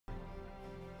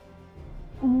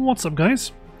What's up,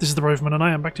 guys? This is the Rifleman, and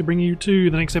I am back to bring you to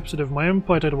the next episode of my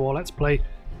Empire Total War Let's Play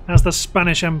as the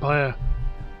Spanish Empire.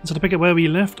 And so to pick up where we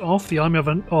left off, the army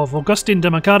of Agustin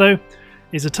de Mercado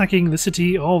is attacking the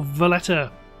city of Valetta.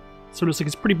 So it looks like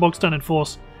it's a pretty bog standard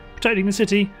force, protecting the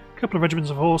city, a couple of regiments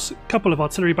of horse, a couple of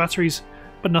artillery batteries,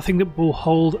 but nothing that will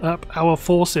hold up our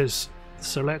forces.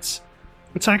 So let's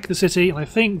attack the city, and I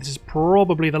think this is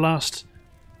probably the last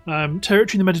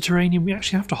territory in the Mediterranean we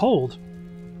actually have to hold.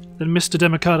 Then Mr. de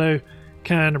Mercado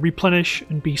can replenish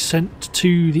and be sent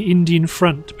to the Indian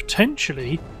front,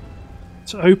 potentially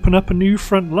to open up a new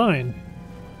front line.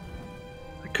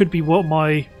 That could be what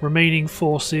my remaining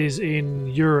forces in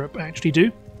Europe actually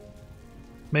do.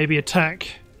 Maybe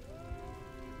attack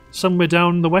somewhere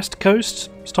down the west coast,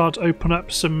 start to open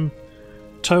up some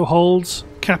toeholds,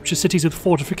 capture cities with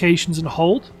fortifications and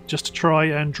hold, just to try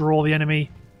and draw the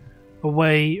enemy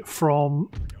away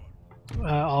from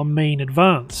our main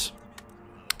advance.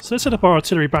 So let's set up our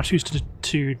artillery batteries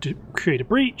to create a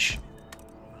breach.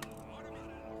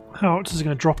 Howitzers are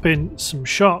going to drop in some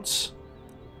shots.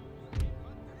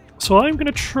 So I'm going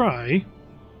to try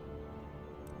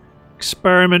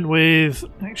experiment with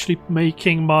actually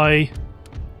making my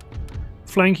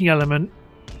flanking element,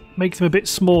 make them a bit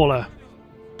smaller.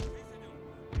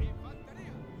 I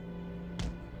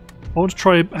want to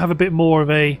try have a bit more of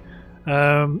a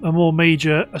more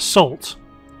major assault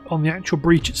on the actual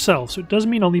breach itself. So it does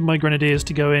mean I'll need my grenadiers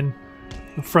to go in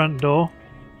the front door.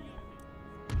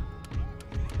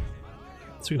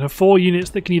 So we can have 4 units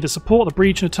that can either support the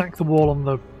breach and attack the wall on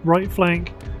the right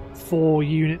flank, 4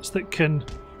 units that can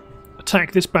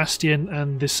attack this bastion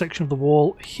and this section of the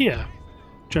wall here.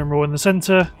 General in the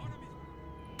centre.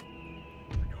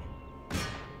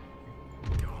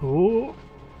 Oh,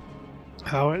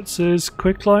 howitzers,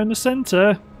 quick line in the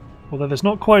centre. Although there's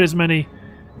not quite as many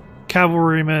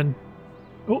cavalrymen.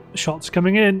 Oh, shots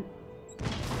coming in.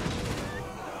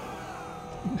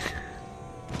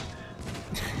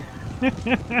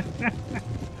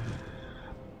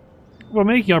 We're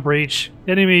making our breach.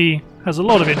 The enemy has a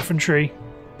lot of infantry.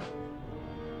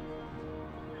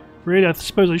 Really, I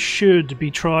suppose I should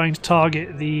be trying to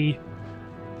target the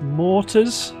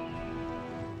mortars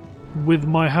with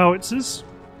my howitzers.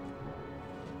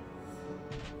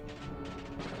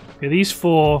 Okay, these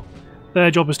 4,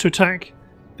 their job is to attack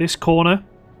this corner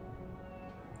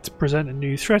to present a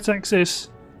new threat axis.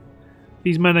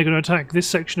 These men are going to attack this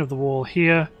section of the wall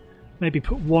here. Maybe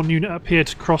put 1 unit up here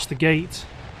to cross the gate.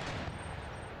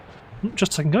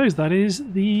 Just a second, guys, that is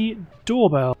the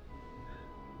doorbell.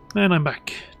 And I'm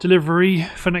back. Delivery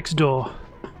for next door.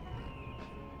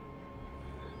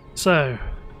 So,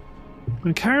 I'm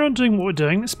going to carry on doing what we're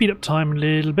doing. Let's speed up time a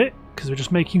little bit, because we're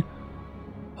just making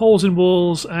holes in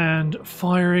walls and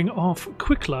firing off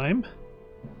quicklime.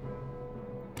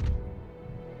 I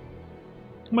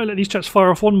might let these chaps fire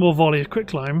off 1 more volley of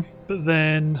quicklime, but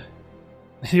then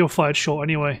he'll fired short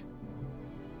anyway.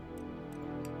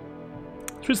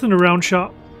 Switch them to round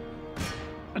shot.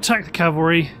 Attack the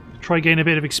cavalry. Try gain a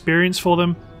bit of experience for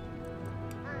them.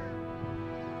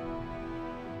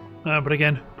 But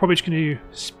again, probably just going to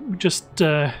just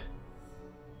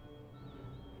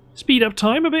speed up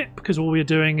time a bit, because all we're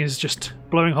doing is just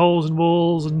blowing holes in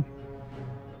walls and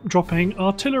dropping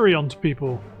artillery onto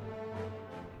people.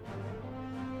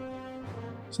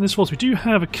 So in this force we do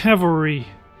have a cavalry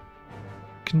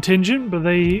contingent, but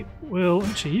they will...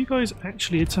 Actually, you guys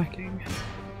actually attacking.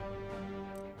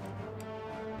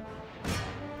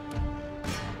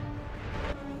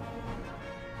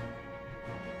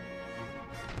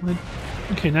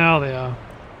 Okay, now they are.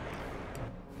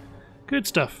 Good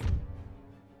stuff.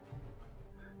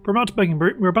 We're about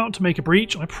to make a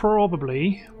breach. I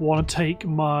probably want to take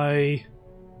my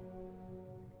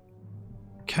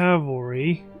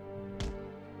cavalry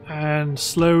and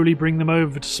slowly bring them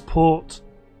over to support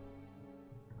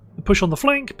the push on the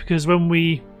flank, because when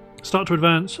we start to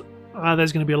advance,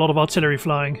 there's going to be a lot of artillery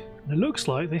flying. And it looks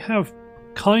like they have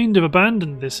kind of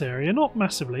abandoned this area, not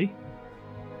massively.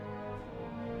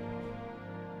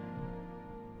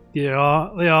 They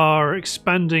are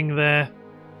expanding their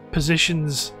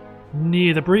positions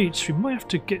near the breach. We might have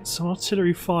to get some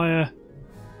artillery fire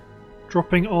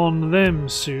dropping on them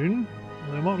soon.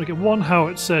 I might want to get 1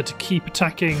 howitzer to keep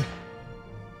attacking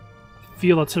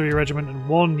field artillery regiment and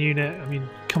 1 unit. I mean,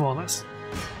 come on, that's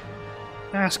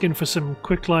asking for some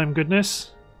quicklime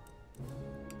goodness.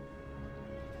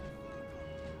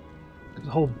 There's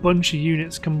a whole bunch of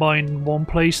units combined in one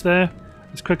place there.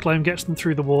 This quicklime gets them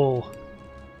through the wall.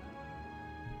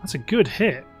 That's a good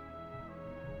hit.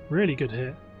 Really good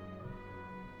hit.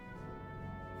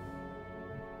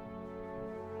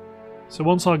 So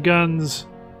once our guns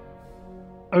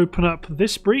open up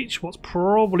this breach, what's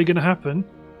probably going to happen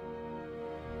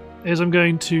is I'm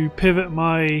going to pivot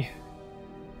my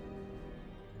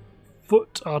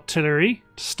foot artillery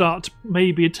to start to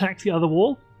maybe attack the other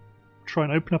wall, try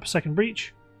and open up a second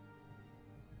breach.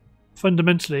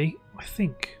 Fundamentally, I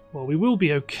think, well, we will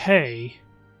be okay.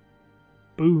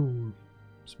 Boom.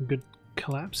 Some good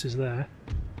collapses there.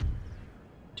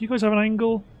 Do you guys have an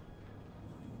angle?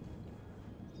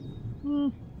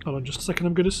 Hold on just a second,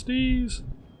 I'm going to sneeze.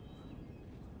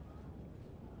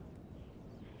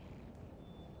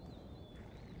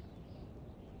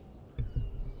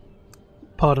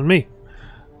 Pardon me.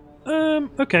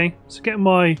 Okay, so getting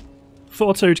my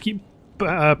Forto to keep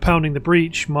pounding the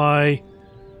breach, my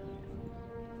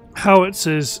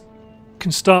howitzers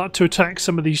can start to attack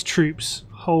some of these troops,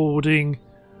 holding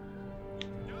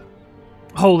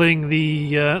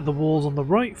the walls on the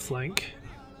right flank,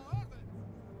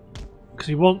 because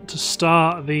we want to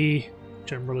start the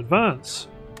general advance.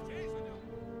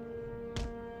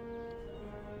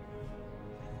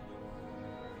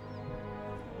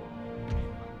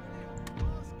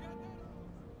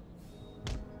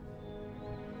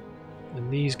 And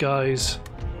these guys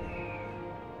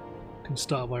can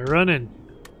start by running.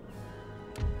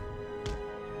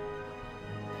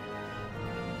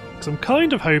 Because I'm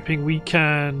kind of hoping we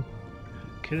can...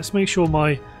 Okay, let's make sure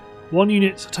my one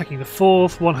unit's attacking the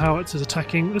fourth, one howitzer is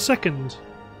attacking the second.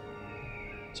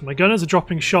 So my gunners are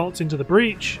dropping shots into the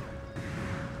breach.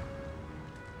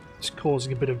 It's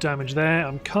causing a bit of damage there.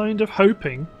 I'm kind of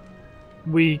hoping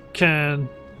we can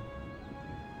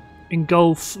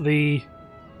engulf the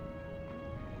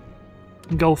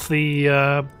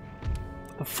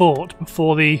fort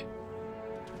before the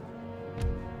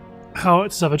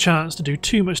howitzers have a chance to do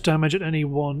too much damage at any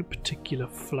one particular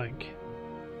flank.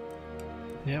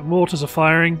 Yeah, mortars are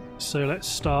firing, so let's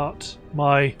start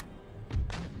my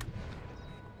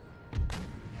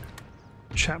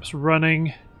chaps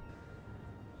running.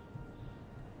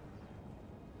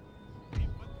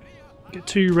 Get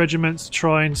 2 regiments to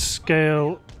try and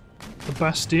scale the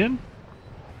bastion.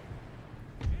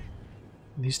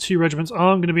 These 2 regiments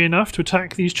aren't going to be enough to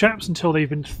attack these chaps until they've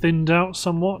been thinned out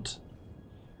somewhat.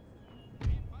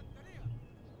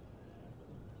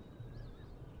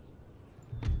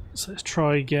 So let's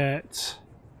try get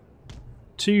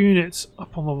 2 units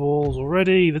up on the walls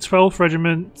already. The 12th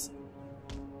regiment,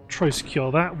 try to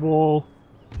secure that wall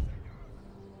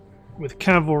with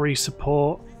cavalry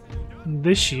support. And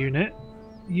this unit,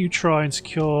 you try and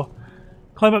secure,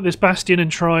 climb up this bastion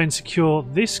and try and secure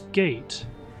this gate.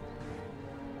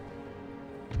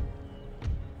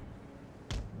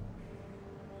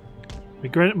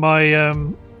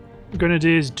 My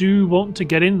grenadiers do want to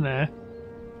get in there,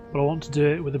 but I want to do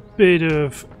it with a bit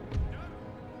of...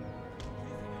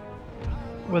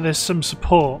 where there's some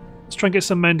support. Let's try and get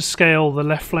some men to scale the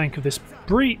left flank of this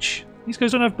breach. These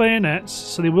guys don't have bayonets,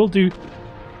 so they will do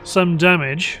some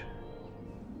damage.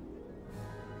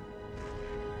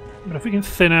 But if we can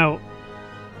thin out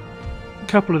a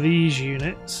couple of these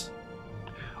units,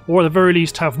 or at the very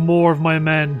least have more of my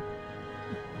men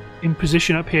in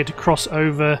position up here to cross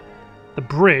over the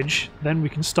bridge, then we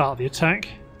can start the attack.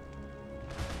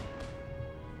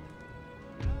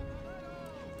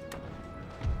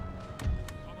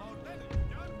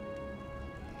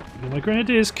 And my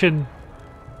grenadiers can...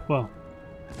 well,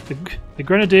 the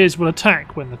grenadiers will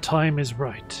attack when the time is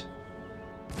right.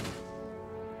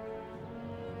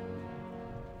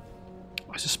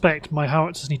 I suspect my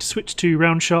howitzers need to switch to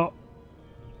round shot,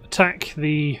 attack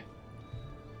the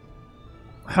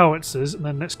howitzers, and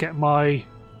then let's get my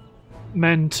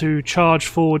men to charge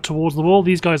forward towards the wall.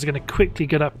 These guys are going to quickly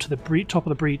get up to the top of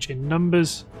the breach in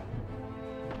numbers.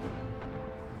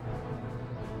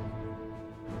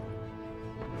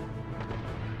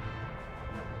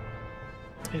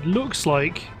 It looks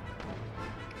like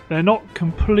they're not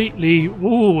completely...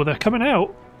 ooh, they're coming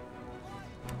out.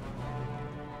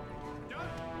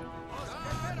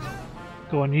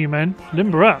 Go on, you men.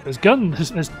 Limber up. There's guns.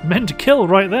 There's men to kill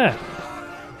right there.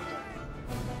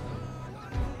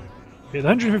 Yeah, the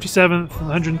 157th and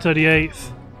the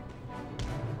 138th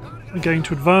are going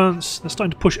to advance. They're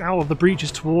starting to push out of the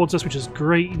breaches towards us, which is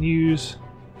great news.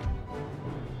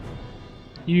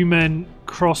 You men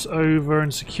cross over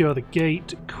and secure the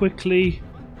gate quickly.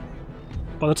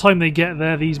 By the time they get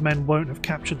there, these men won't have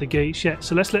captured the gates yet.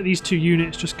 So let's let these 2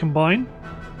 units just combine.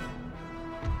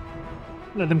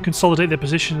 Let them consolidate their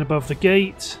position above the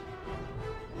gate.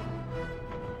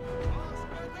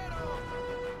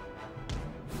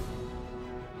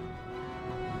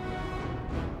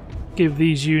 Give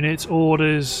these units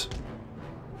orders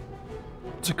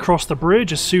to cross the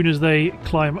bridge as soon as they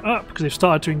climb up, because they've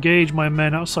started to engage my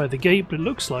men outside the gate, but it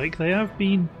looks like they have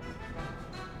been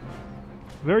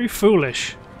very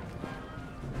foolish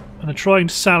and are trying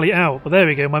to sally out. But there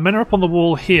we go, my men are up on the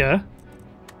wall here,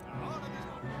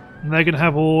 and they're going to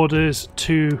have orders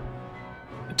to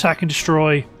attack and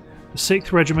destroy the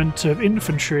 6th Regiment of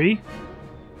Infantry.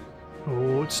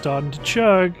 Oh, it's starting to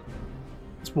chug.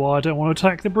 That's why I don't want to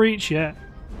attack the breach yet.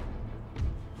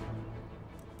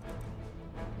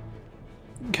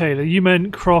 Okay, the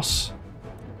U-men cross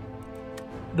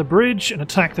the bridge and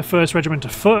attack the 1st Regiment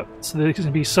of Foot, so there's going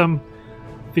to be some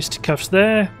fisticuffs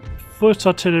there. Foot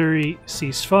artillery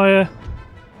ceasefire.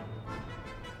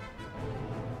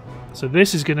 So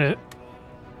this is going to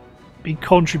be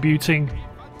contributing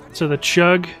to the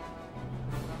chug.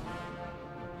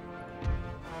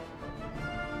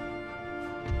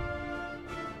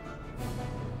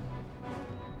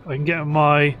 I can get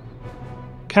my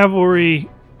cavalry.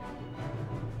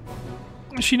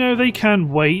 Actually, no, they can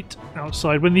wait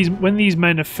outside when these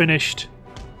men have finished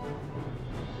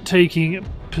taking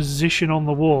position on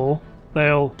the wall.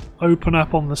 They'll open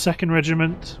up on the 2nd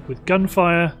Regiment with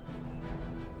gunfire.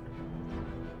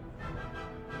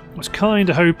 I was kind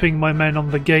of hoping my men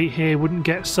on the gate here wouldn't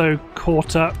get so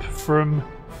caught up from,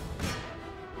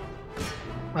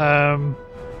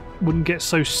 wouldn't get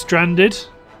so stranded.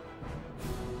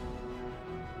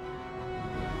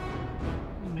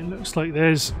 It looks like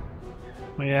there's.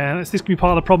 Yeah, this could be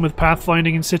part of the problem with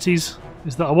pathfinding in cities,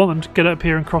 is that I want them to get up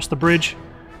here and cross the bridge,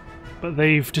 but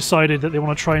they've decided that they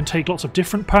want to try and take lots of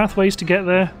different pathways to get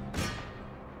there.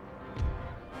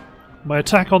 My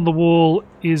attack on the wall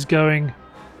is going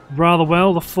rather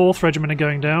well. The 4th Regiment are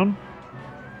going down.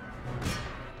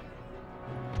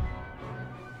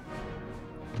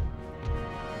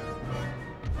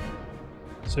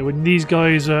 So when these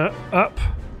guys are up,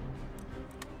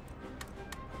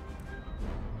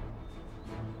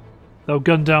 they'll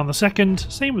gun down the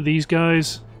 2nd. Same with these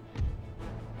guys.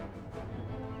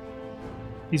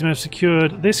 These men have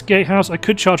secured this gatehouse. I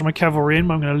could charge my cavalry in,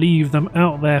 but I'm going to leave them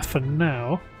out there for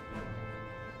now.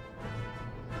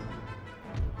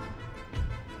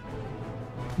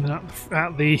 And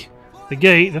at the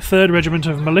gate, the 3rd Regiment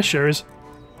of Militia is...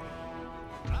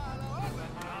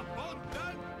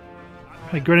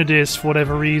 The Grenadiers, for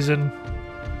whatever reason,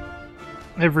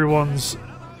 everyone's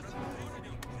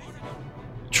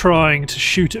trying to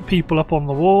shoot at people up on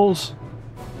the walls.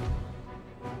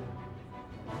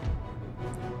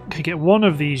 Okay, get one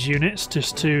of these units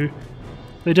just to...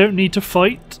 They don't need to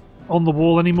fight on the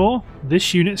wall anymore.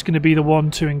 This unit's going to be the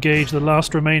one to engage the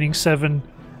last remaining 7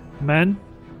 men.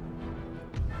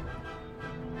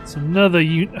 It's another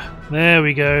unit. There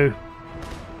we go.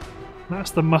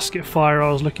 That's the musket fire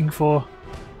I was looking for.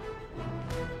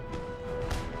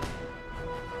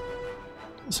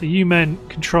 So you men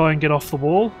can try and get off the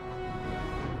wall.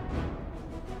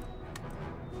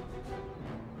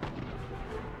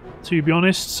 To be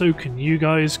honest, so can you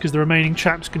guys, because the remaining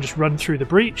chaps can just run through the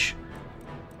breach.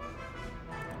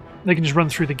 They can just run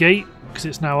through the gate, because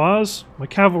it's now ours. My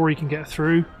cavalry can get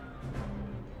through.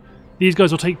 These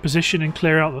guys will take position and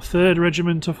clear out the 3rd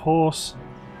Regiment of Horse.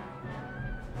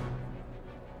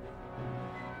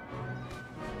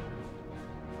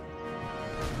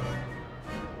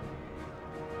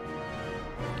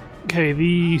 Okay,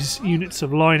 these units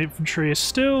of line infantry are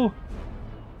still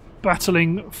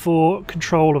battling for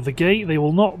control of the gate. They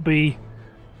will not be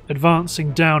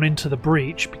advancing down into the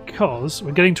breach because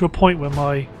we're getting to a point where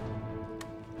my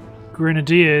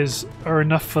grenadiers are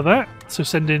enough for that. So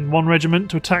send in 1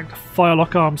 regiment to attack the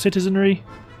firelock armed citizenry.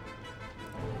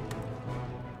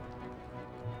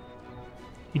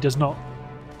 He does not.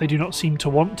 They do not seem to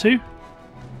want to.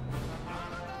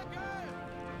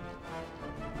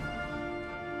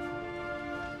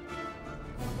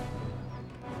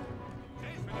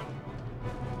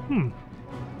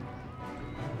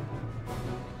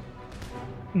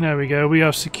 There we go. We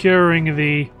are securing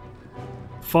the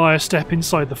fire step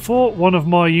inside the fort. One of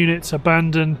my units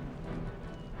abandon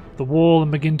the wall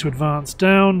and begin to advance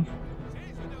down,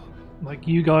 like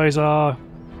you guys are.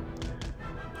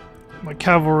 My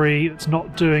cavalry, it's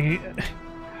not doing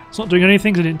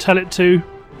anything. 'Cause I didn't tell it to.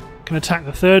 Can attack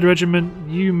the 3rd Regiment.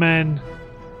 You men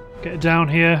get down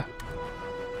here.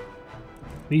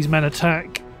 These men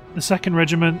attack the 2nd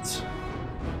Regiment.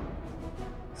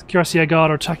 Cuirassier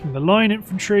Guard are attacking the line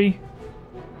infantry.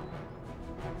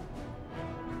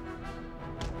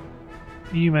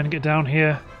 You men get down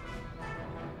here.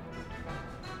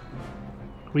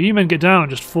 Well, you men get down and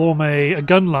just form a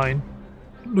gun line,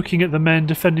 looking at the men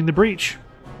defending the breach.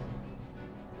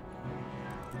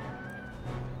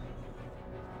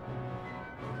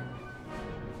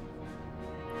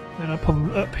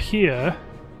 here.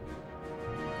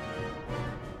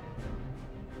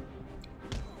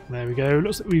 There we go.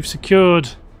 Looks like we've secured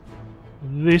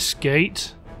this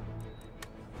gate.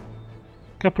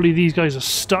 A couple of these guys are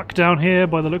stuck down here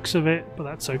by the looks of it, but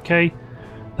that's okay.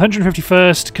 The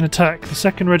 151st can attack the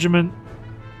 2nd Regiment.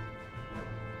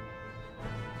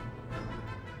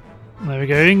 There we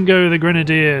go. In go the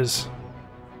Grenadiers.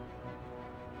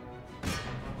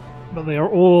 But they are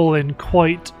all in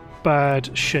quite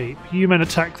bad shape. You men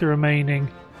attack the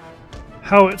remaining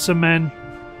howitzer men.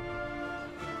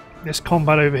 This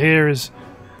combat over here is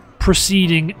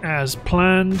proceeding as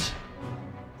planned.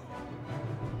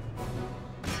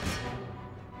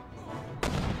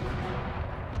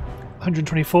 The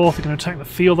 124th are going to attack the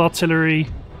field artillery.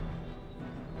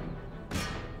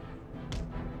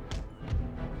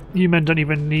 You men don't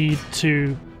even need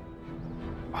to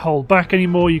hold back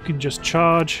anymore, you can just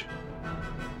charge.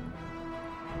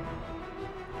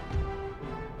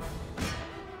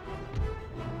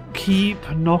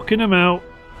 Keep knocking them out.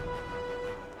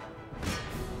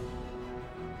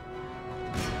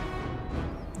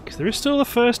 Because there is still the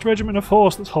 1st Regiment of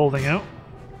Horse that's holding out.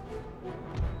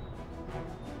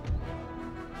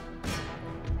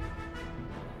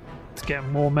 Let's get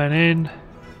more men in.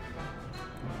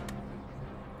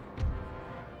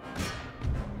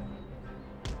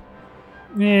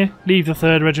 Yeah, leave the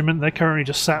 3rd Regiment. They're currently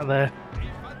just sat there,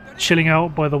 chilling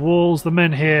out by the walls. The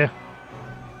men here,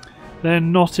 they're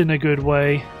not in a good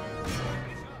way.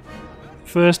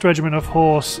 1st Regiment of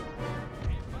Horse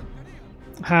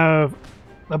have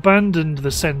abandoned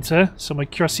the centre, so my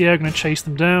cuirassiers are going to chase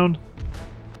them down.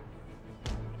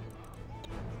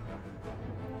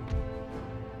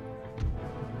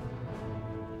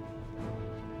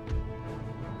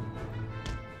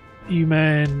 You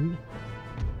men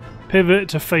pivot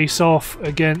to face off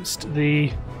against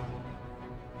the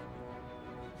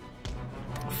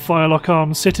firelock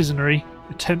armed citizenry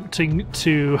attempting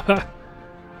to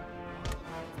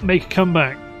make a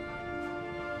comeback.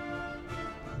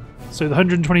 So the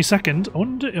 122nd,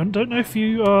 I don't know if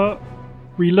you are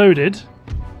reloaded.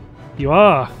 You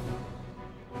are.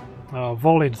 Oh,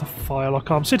 volley into the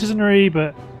firelock armed citizenry,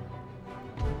 but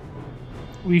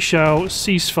we shall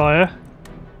cease fire.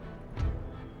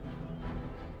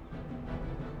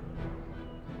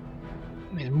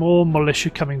 More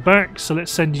militia coming back, so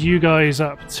let's send you guys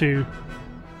up to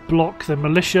block the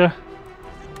militia.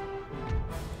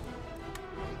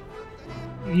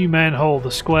 You men hold the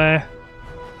square.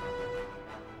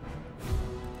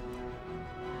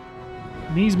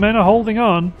 And these men are holding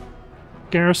on.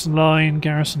 Garrison line,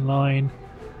 line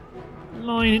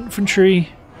infantry.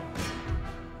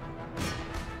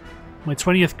 My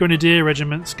 20th Grenadier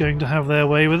Regiment's going to have their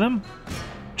way with them.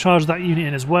 Charge that unit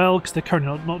in as well, because they're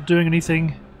currently not doing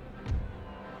anything.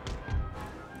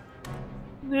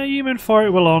 Yeah, you men fire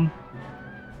it well on,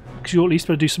 because you'll at least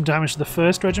be able to do some damage to the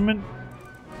 1st Regiment.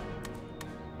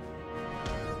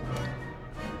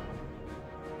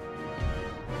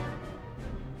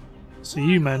 So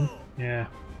you men, yeah,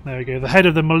 there we go. The head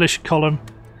of the militia column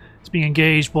is being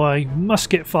engaged by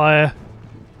musket fire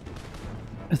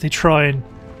as they try and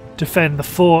defend the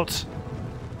fort.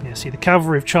 Yeah, see, the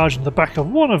cavalry have charged in the back of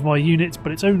one of my units,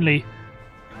 but it's only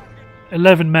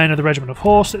 11 men of the Regiment of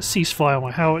Horse. Let's cease fire on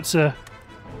my howitzer.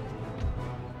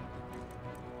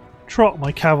 Trot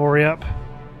my cavalry up.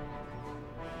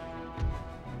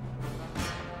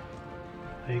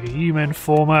 There you go, you men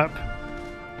form up.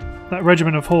 That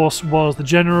Regiment of Horse was the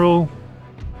general,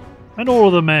 and all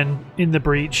of the men in the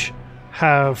breach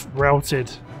have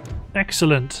routed.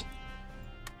 Excellent.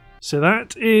 So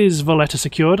that is Valetta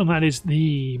secured, and that is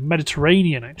the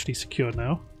Mediterranean actually secured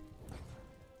now.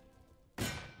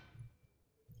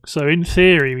 So in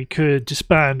theory we could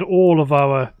disband all of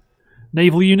our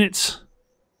naval units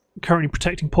currently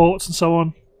protecting ports and so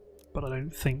on, but I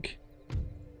don't think.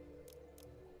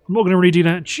 I'm not going to really do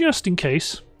that just in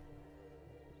case.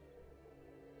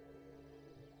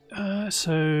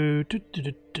 So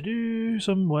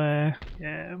somewhere,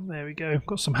 yeah, there we go.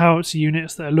 Got some howitzer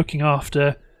units that are looking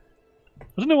after. I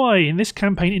don't know why in this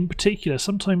campaign in particular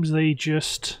sometimes they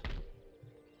just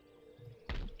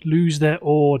lose their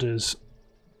orders.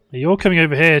 Now you're coming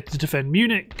over here to defend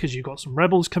Munich because you've got some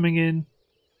rebels coming in.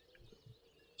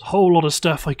 There's a whole lot of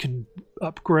stuff I can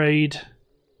upgrade.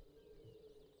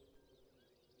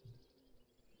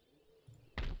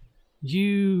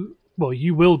 Well,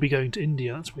 you will be going to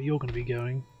India, that's where you're going to be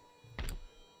going.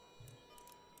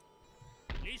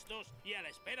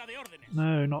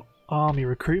 No, not army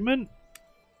recruitment.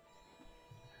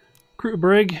 Recruit a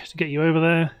brig to get you over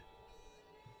there.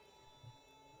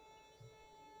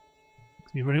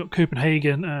 We've only got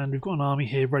Copenhagen and we've got an army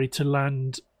here ready to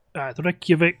land at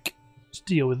Reykjavik to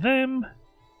deal with them.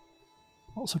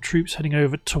 Lots of troops heading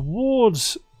over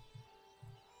towards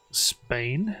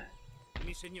Spain.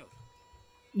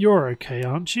 You're okay,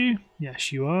 aren't you?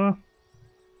 Yes, you are.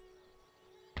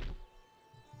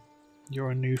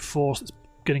 You're a new force that's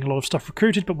getting a lot of stuff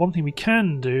recruited, but one thing we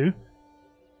can do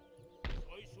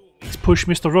is push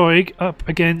Mr. Roig up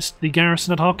against the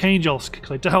garrison at Archangelsk,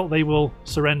 because I doubt they will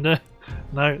surrender.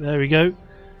 No, there we go.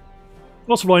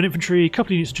 Lots of line infantry, a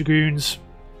couple of units of dragoons,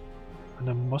 and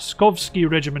a Moskovsky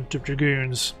regiment of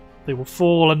dragoons. They will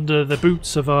fall under the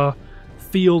boots of our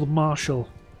field marshal.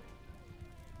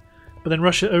 But then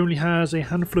Russia only has a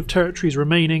handful of territories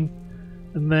remaining,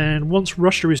 and then once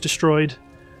Russia is destroyed,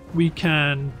 we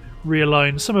can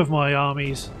realign some of my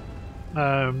armies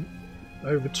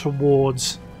over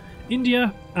towards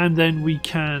India, and then we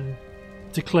can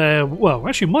declare, well,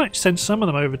 actually we might send some of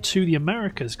them over to the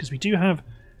Americas, because we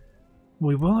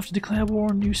will have to declare war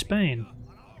on New Spain.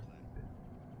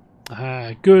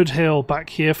 Good hill back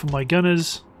here for my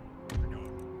gunners.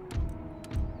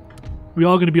 We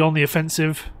are going to be on the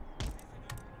offensive,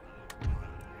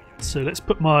 so let's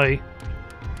put my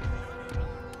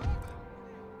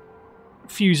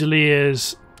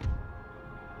Fusiliers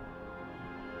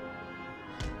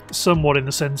somewhat in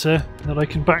the centre, that I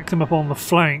can back them up on the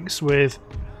flanks with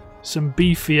some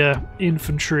beefier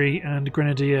infantry and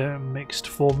grenadier mixed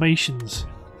formations.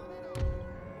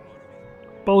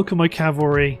 Bulk of my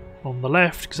cavalry on the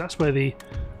left, because that's where the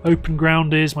open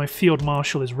ground is. My field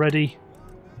marshal is ready.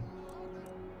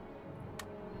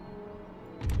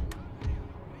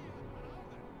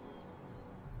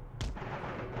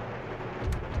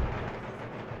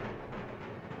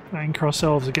 Anchor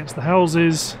ourselves against the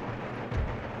houses.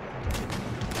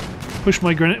 Push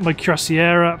my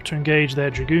cuirassier up to engage their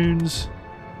dragoons.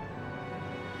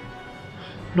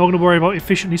 Not going to worry about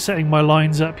efficiently setting my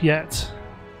lines up yet.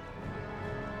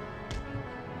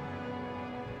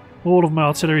 All of my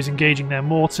artillery is engaging their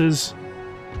mortars.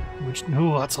 Which,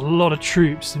 oh, that's a lot of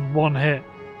troops in one hit.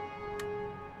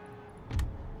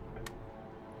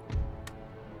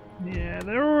 Yeah,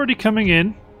 they're already coming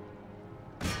in.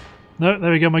 No,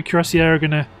 there we go, my cuirassier are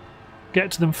going to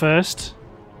get to them first.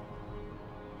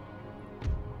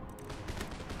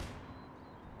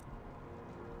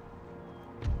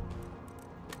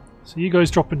 So you guys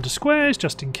drop into squares,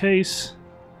 just in case.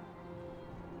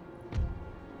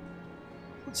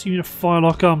 Let's unit of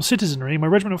firelock armed citizenry. My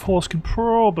regiment of horse can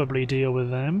probably deal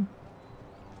with them.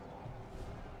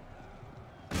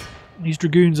 These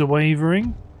dragoons are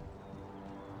wavering.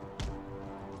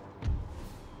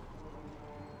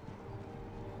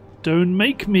 Don't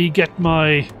make me get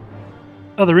my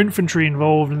other infantry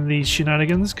involved in these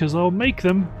shenanigans, because I'll make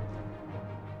them.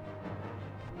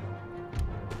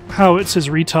 Howitzers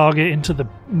retarget into the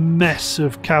mess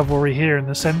of cavalry here in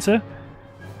the centre.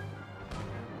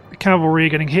 The cavalry are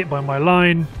getting hit by my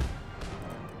line.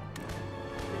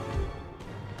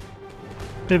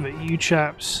 Pivot, you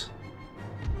chaps.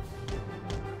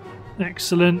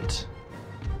 Excellent.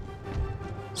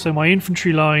 So my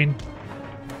infantry line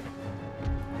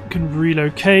can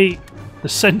relocate. The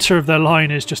centre of their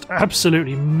line is just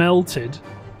absolutely melted.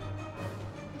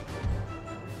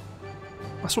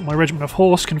 That's what my regiment of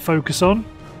horse can focus on.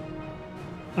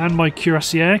 And my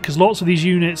cuirassier, because lots of these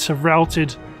units have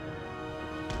routed.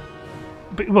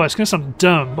 But, well, it's going to sound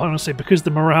dumb, but I'm going to say because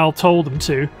the morale told them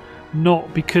to,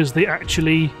 not because they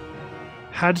actually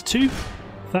had to.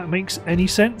 If that makes any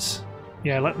sense.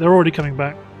 Yeah, like they're already coming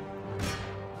back.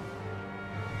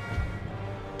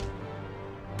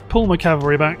 Pull my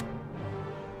cavalry back.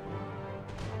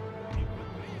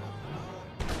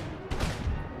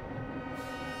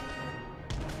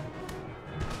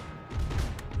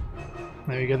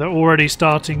 There you go, they're already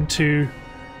starting to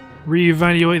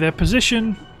reevaluate their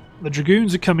position. The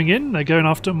dragoons are coming in, they're going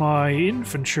after my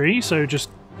infantry, so just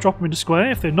drop them into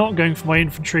square. If they're not going for my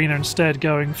infantry and are instead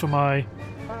going for my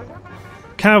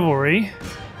cavalry,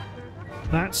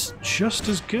 that's just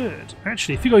as good.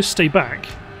 Actually, if you guys stay back,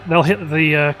 they'll hit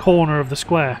the corner of the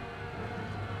square.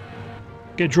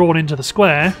 Get drawn into the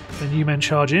square, then you men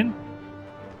charge in.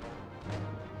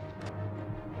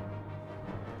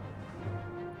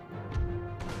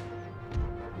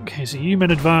 Okay, so you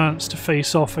men advance to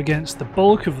face off against the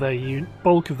bulk of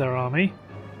their army.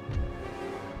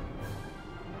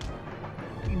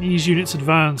 These units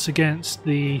advance against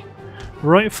the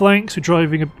right flanks.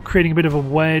 We're creating a bit of a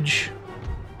wedge.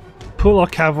 Pull our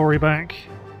cavalry back.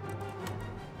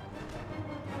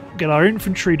 Get our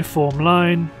infantry to form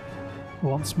line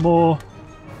once more.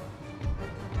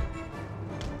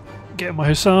 Get my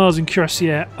hussars and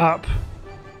cuirassier up.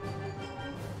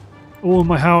 All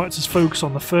my howitzers focus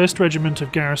on the 1st Regiment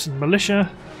of Garrison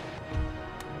Militia.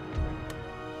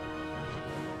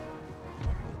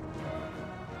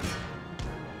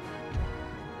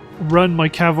 Run my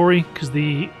cavalry, because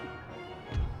the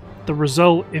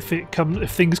result, if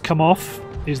things come off,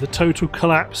 is the total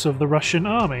collapse of the Russian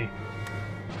army.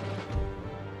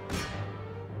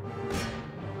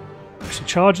 Actually,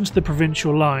 charge into the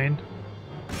provincial line.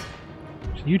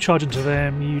 You charge into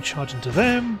them, you charge into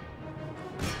them.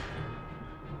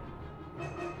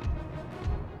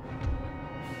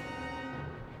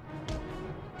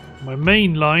 My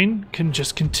main line can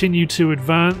just continue to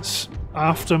advance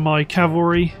after my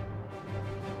cavalry.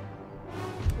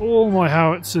 All my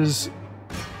howitzers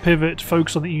pivot,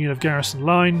 focus on the Union of Garrison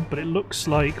line, but it looks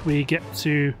like we get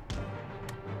to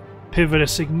pivot a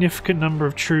significant number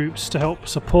of troops to help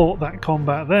support that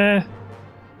combat there.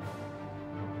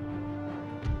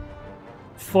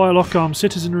 Firelock armed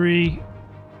citizenry.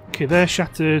 Okay, they're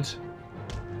shattered.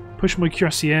 Push my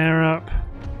cuirassier up.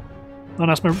 And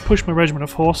that's push my regiment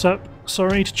of horse up,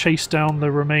 sorry, to chase down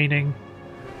the remaining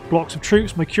blocks of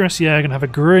troops. My cuirassier are going to have a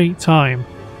great time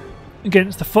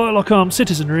against the firelock armed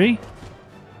citizenry.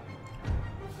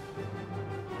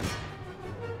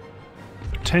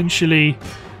 Potentially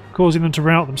causing them to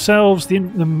rout themselves. The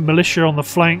militia on the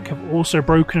flank have also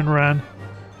broken and ran.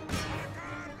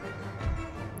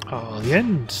 Oh, the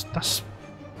end. That's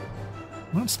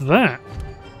that.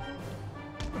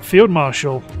 Field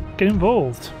Marshal, get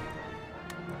involved.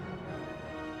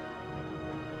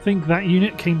 I think that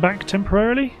unit came back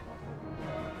temporarily.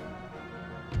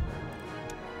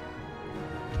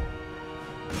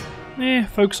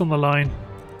 Focus on the line.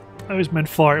 Those men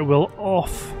fire at will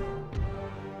off.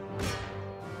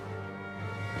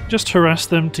 Just harass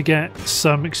them to get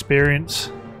some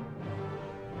experience.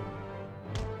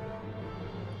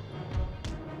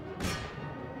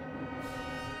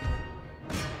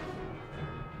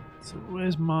 So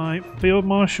where's my Field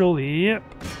Marshal? Yep.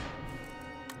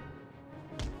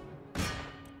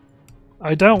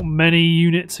 I doubt many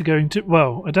units are going to...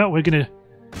 Well, I doubt we're going to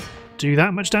do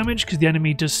that much damage, because the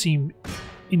enemy does seem,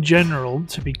 in general,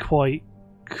 to be quite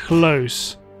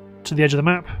close to the edge of the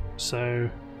map. So...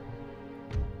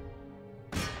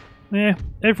 yeah,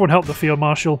 everyone help the Field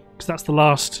Marshal, because that's the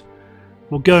last...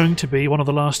 well, going to be one of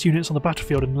the last units on the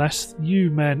battlefield, unless you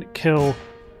men kill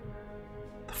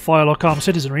the firelock armed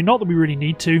citizenry. Not that we really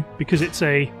need to, because it's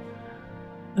a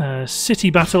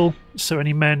city battle, so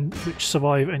any men which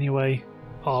survive anyway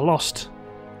are lost.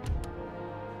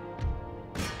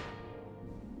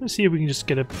 Let's see if we can just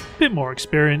get a bit more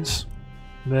experience.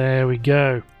 There we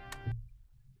go.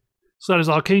 So that is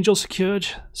Archangel secured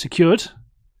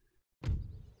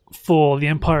for the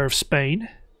Empire of Spain.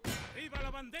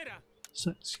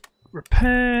 So let's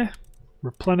repair,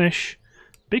 replenish.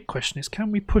 Big question is,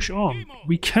 can we push on?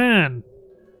 We can!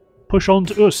 Push on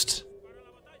to Ust.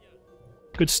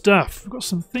 Good stuff. We've got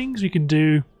some things we can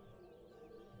do,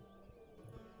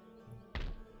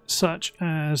 such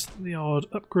as the odd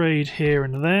upgrade here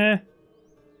and there.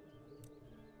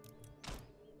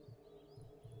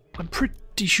 I'm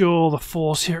pretty sure the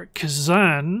force here at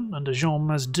Kazan, under Jean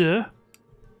Mazda,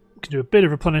 can do a bit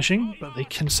of replenishing, but they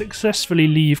can successfully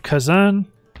leave Kazan.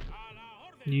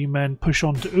 New men push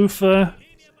on to Ufa.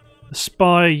 The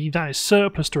spy, that is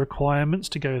surplus to requirements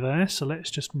to go there, so let's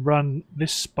just run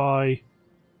this spy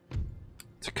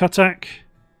to Kutak.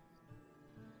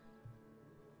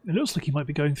 It looks like he might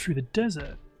be going through the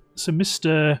desert. So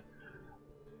Mr.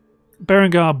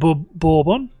 Berengar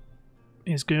Bourbon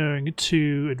is going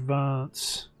to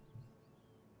advance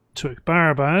to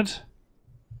Akbarabad.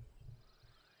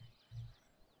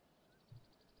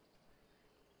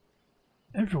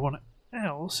 Everyone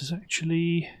else is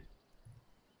actually...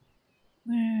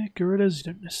 guerrillas, you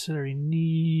don't necessarily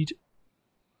need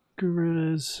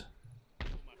guerrillas.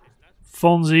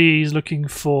 Fonzie is looking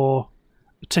for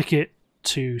a ticket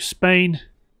to Spain.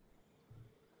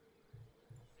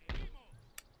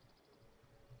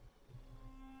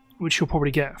 Which you'll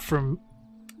probably get from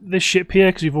this ship here,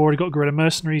 because we've already got guerrilla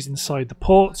mercenaries inside the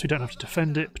port, so we don't have to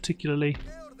defend it particularly.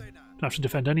 Don't have to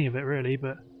defend any of it really,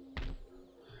 but...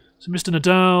 So Mr.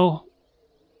 Nadal,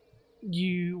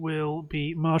 you will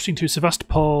be marching to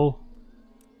Sevastopol.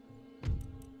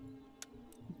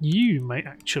 You may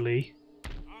actually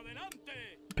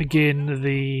begin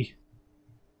the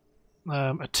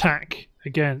attack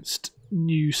against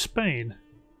New Spain.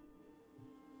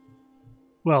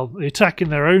 Well, the attack in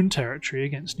their own territory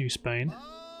against New Spain.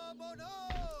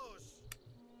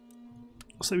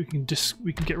 So we can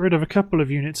get rid of a couple of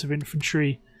units of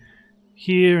infantry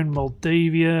here in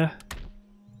Moldavia.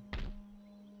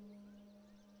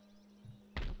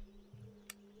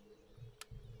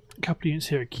 couple of units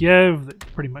here at Kiev that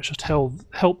pretty much just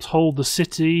helped hold the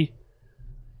city.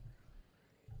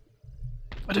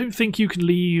 I don't think you can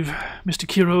leave. Mr.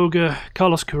 Quiroga,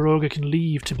 Carlos Quiroga can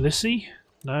leave Tbilisi.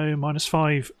 No,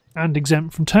 -5 and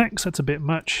exempt from tax. That's a bit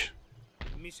much.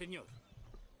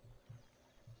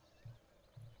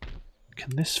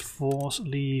 Can this force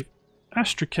leave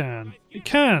Astrakhan? It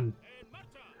can!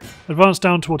 Advance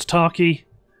down towards Tarki.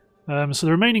 So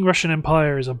the remaining Russian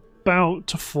Empire is about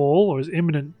to fall, or is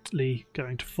imminently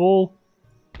going to fall.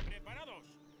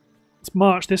 Let's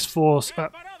march this force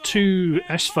up to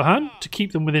Esfahan to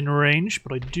keep them within range,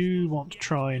 but I do want to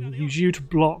try and use you to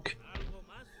block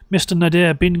Mr.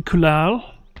 Nader bin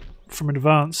Kulal from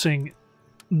advancing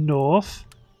north.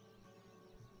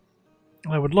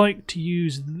 I would like to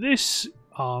use this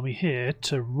army here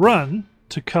to run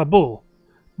to Kabul.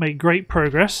 Make great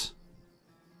progress.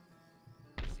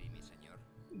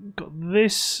 Got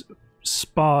this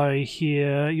spy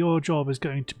here. Your job is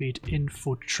going to be to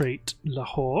infiltrate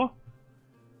Lahore.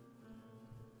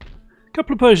 A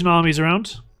couple of Persian armies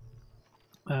around.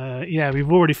 Yeah,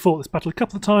 we've already fought this battle a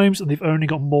couple of times and they've only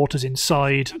got mortars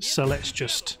inside, so let's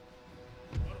just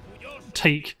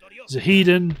take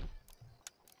Zahedan.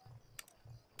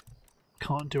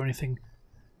 Can't do anything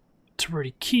to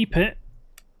really keep it.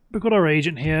 We've got our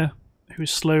agent here who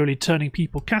is slowly turning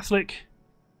people Catholic.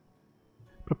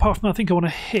 But apart from that, I think I want to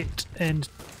hit end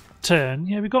turn.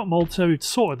 Yeah, we've got Malta, we've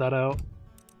sorted that out.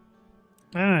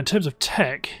 In terms of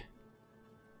tech,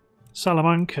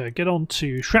 Salamanca, get on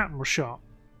to shrapnel shot.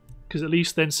 Because at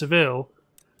least then Seville,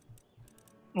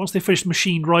 once they finish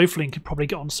machined rifling, can probably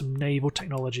get on some naval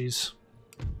technologies.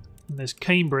 And there's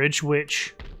Cambridge,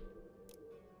 which,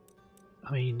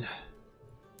 I mean,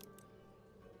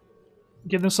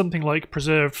 give them something like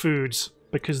preserved foods,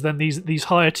 because then these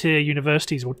higher tier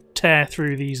universities will tear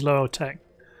through these lower tech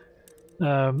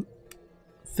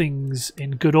things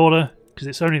in good order, because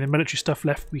it's only the military stuff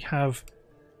left we have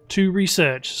to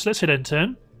research. So let's hit end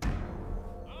turn.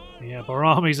 Yeah, our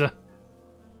armies are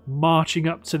marching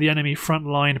up to the enemy front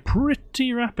line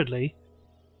pretty rapidly.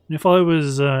 And if I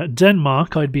was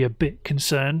Denmark, I'd be a bit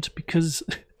concerned, because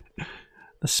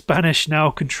the Spanish now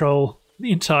control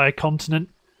the entire continent,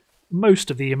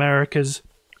 most of the Americas,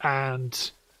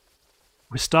 and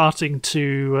we're starting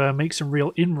to make some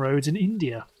real inroads in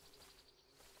India.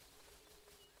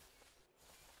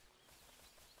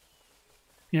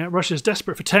 Yeah, Russia's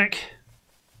desperate for tech.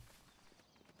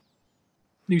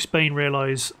 New Spain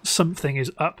realise something is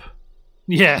up.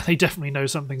 Yeah, they definitely know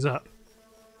something's up.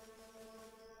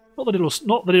 Not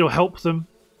that it'll help them.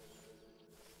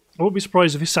 I won't be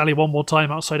surprised if we sally one more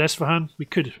time outside Esfahan. We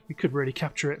could really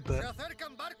capture it, but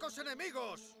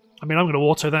I mean, I'm going to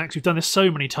auto that because we've done this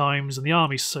so many times and the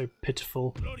army's so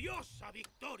pitiful.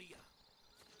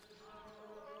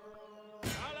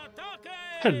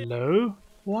 Hello.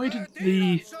 Why did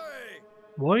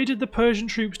the Persian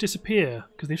troops disappear?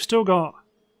 Because they've still got...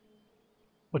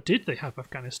 Or did they have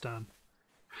Afghanistan?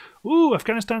 Ooh,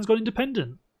 Afghanistan's got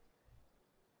independent.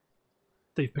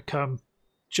 They've become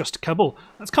just Kabul.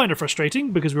 That's kind of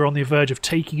frustrating because we're on the verge of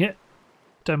taking it.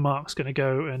 Denmark's going to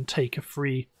go and take a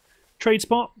free trade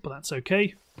spot, but that's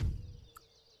okay.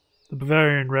 The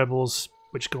Bavarian rebels,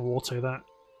 we're just going to auto that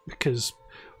because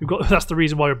that's the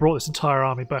reason why we brought this entire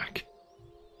army back.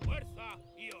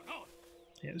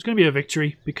 Yeah, it's going to be a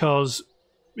victory because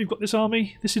we've got this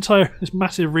army, this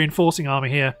massive reinforcing army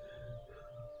here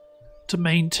to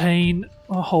maintain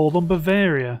our hold on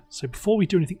Bavaria. So before we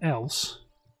do anything else,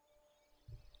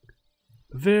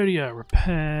 Bavaria,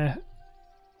 repair,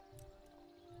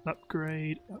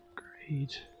 upgrade,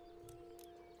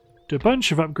 do a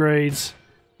bunch of upgrades,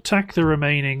 attack the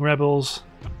remaining rebels.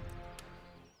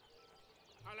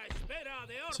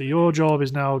 So your job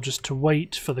is now just to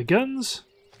wait for the guns.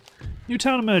 New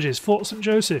town emerges, Fort St.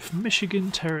 Joseph,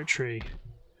 Michigan Territory.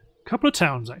 A couple of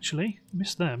towns actually,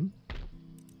 missed them.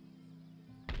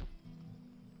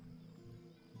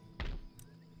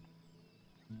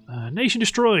 Nation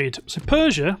destroyed. So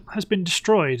Persia has been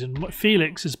destroyed, and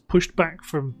Felix is pulled back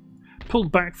from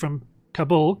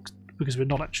Kabul because we're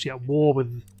not actually at war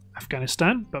with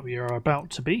Afghanistan, but we are about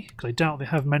to be because I doubt they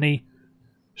have many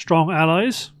strong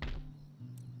allies.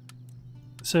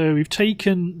 So we've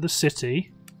taken the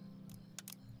city.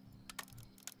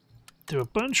 Do a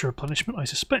bunch of replenishment, I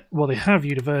suspect. Well, they have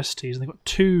universities, and they've got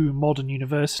 2 modern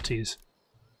universities.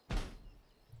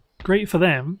 Great for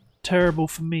them, terrible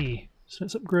for me. So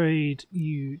let's upgrade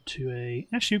you to a...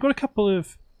 Actually, we've got a couple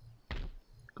of...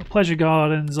 Got Pleasure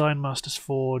Gardens, Ironmaster's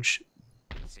Forge.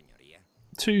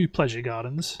 2 Pleasure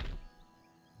Gardens.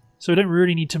 So I don't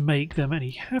really need to make them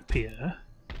any happier.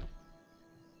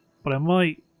 But I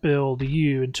might build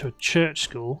you into a church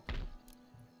school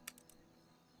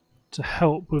to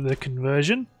help with the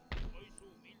conversion.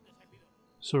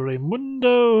 So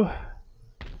Raimundo,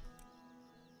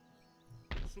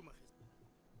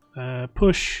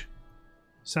 push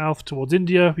south towards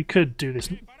India. We could do this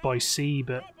by sea,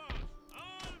 but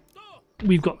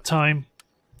we've got time.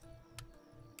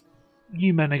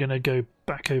 You men are going to go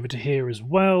back over to here as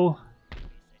well,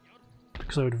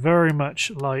 because I would very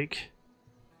much like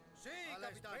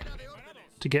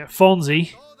to get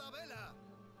Fonzie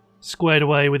squared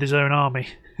away with his own army.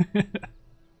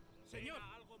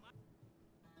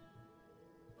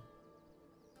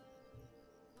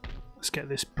 Let's get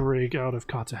this brig out of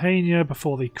Cartagena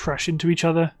before they crash into each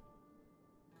other.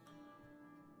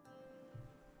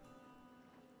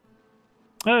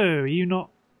 Oh, are you not?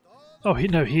 Oh,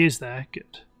 no, he is there.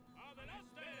 Good.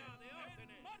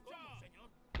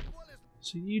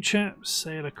 So you chaps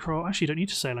sail across. Actually, you don't need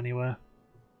to sail anywhere.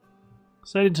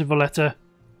 Sail into Valetta.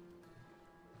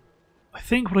 I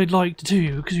think what I'd like to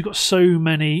do, because we've got so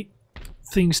many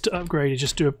things to upgrade, is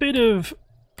just do a bit of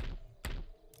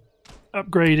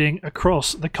upgrading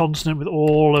across the continent with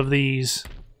all of these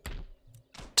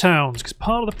towns. Because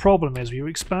part of the problem is we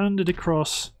expanded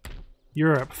across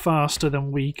Europe faster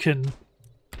than we can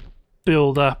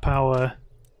build up our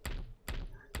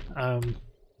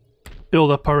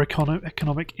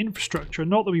economic infrastructure.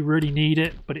 Not that we really need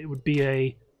it, but it would be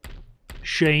a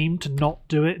shame to not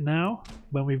do it now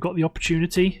when we've got the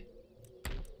opportunity.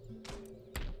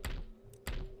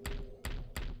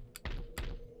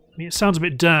 I mean, it sounds a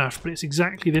bit daft, but it's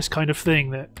exactly this kind of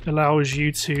thing that allows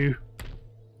you to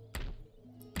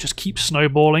just keep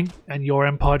snowballing and your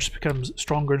empire just becomes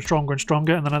stronger and stronger and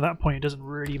stronger, and then at that point it doesn't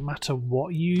really matter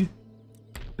what you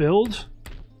build.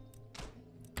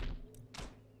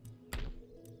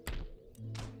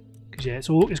 Because yeah, it's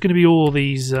going to be all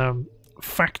these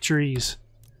factories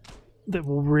that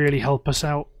will really help us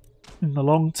out in the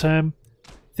long term.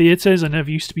 Theatres I never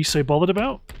used to be so bothered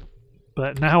about,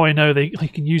 but now I know I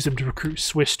can use them to recruit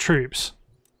Swiss troops.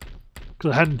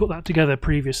 Because I hadn't put that together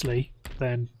previously,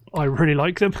 then I really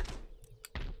like them.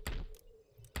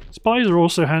 Spies are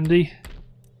also handy.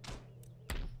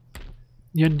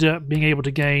 You end up being able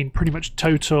to gain pretty much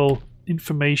total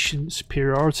information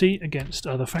superiority against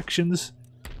other factions.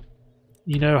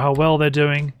 You know how well they're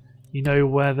doing. You know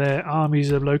where their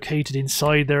armies are located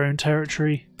inside their own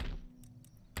territory.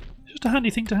 It's just a handy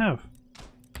thing to have.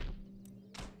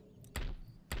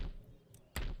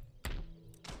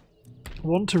 I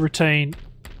want to retain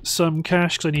some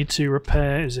cash because I need to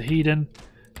repair Zahedin.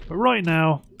 But right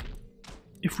now,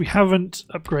 if we haven't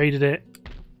upgraded it,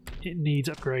 it needs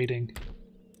upgrading.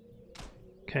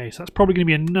 Okay, so that's probably going to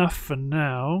be enough for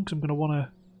now, because I'm going to want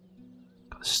to...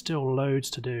 Got still loads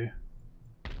to do.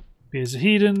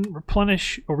 Zahedin,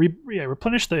 replenish, or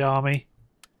replenish the army.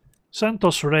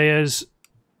 Santos Reyes,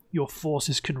 your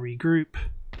forces can regroup.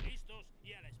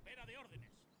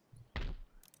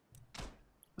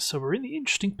 So we're in the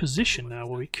interesting position now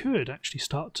where we could actually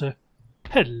start to...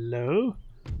 Hello!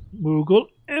 Mughal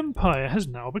Empire has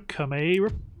now become a...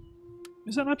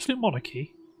 Is that an absolute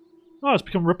monarchy? Oh, it's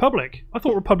become a republic. I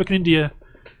thought Republic in India...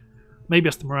 Maybe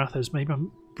that's the Marathas. Maybe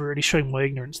I'm really showing my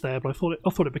ignorance there, but I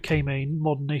thought it became a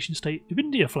modern nation state of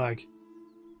India flag.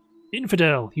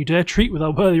 Infidel, you dare treat with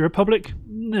our worthy republic?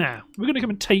 Nah, we're going to come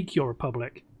and take your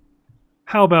republic.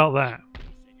 How about that?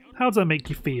 How does that make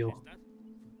you feel?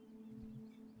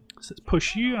 So let's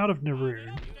push you out of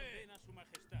Naroon.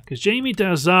 Because Jamie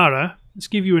Darzara, let's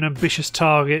give you an ambitious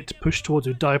target to push towards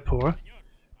Udaipur.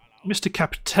 Mr.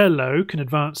 Capitello can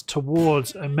advance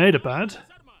towards Ahmedabad.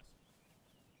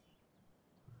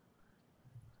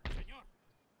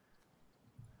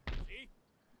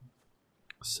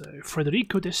 So,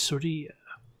 Federico de Soria.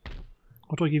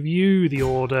 What do I give you the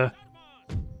order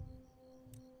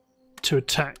to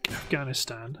attack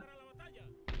Afghanistan?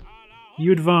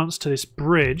 You advance to this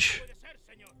bridge.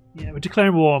 Yeah, we're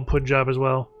declaring war on Punjab as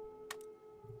well.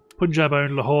 Punjab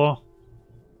own Lahore.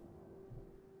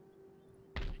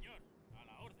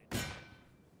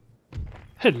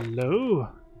 Hello!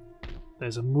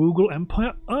 There's a Mughal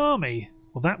Empire army.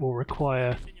 Well, that will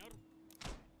require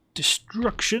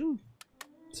destruction.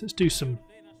 So let's do some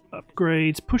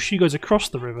upgrades. Push you guys across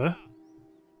the river.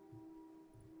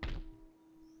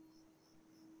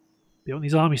 We want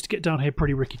these armies to get down here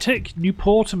pretty rickety-tick. New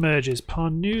port emerges.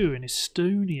 Parnu in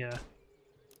Estonia.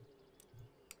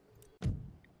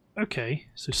 Okay,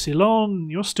 so Ceylon,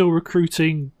 you're still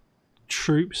recruiting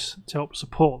troops to help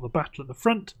support the battle at the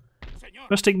front.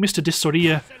 Let's take Mr.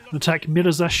 Dissoria and attack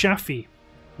Mirza Shafi.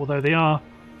 Although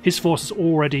his force is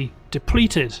already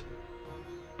depleted.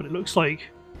 But it looks like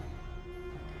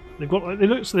They've got, it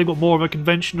looks like they've got more of a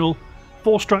conventional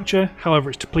force structure,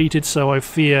 however it's depleted, so I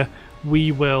fear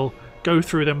we will go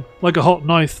through them like a hot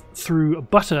knife through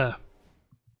butter.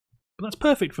 But that's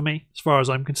perfect for me, as far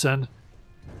as I'm concerned.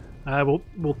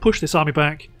 We'll push this army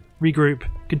back, regroup,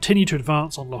 continue to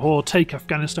advance on Lahore, take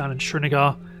Afghanistan and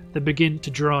Srinagar, then begin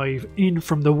to drive in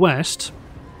from the west.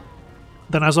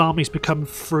 Then as armies become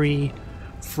free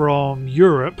from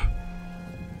Europe,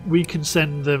 we can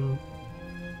send them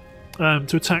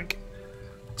to attack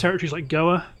territories like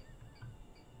Goa.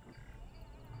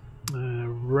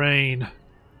 Rain.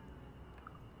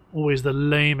 Always the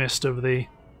lamest of the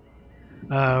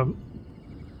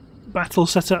battle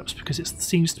setups, because it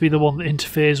seems to be the one that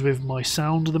interferes with my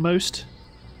sound the most.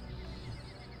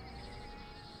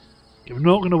 I'm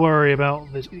not going to worry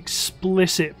about the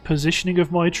explicit positioning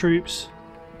of my troops.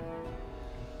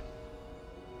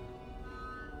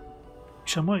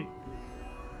 Which I might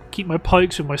keep my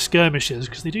pikes with my skirmishers,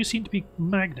 because they do seem to be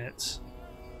magnets.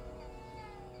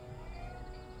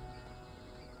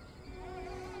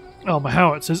 Oh, my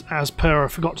howitzers, as per, I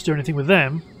forgot to do anything with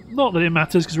them. Not that it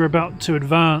matters, because we're about to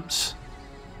advance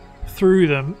through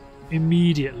them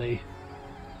immediately.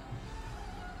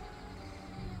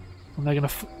 And they're going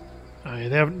to... oh yeah,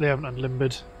 they haven't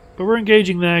unlimbered. But we're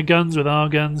engaging their guns with our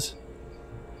guns.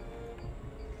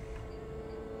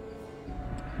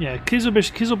 Yeah,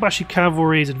 Kizilbashi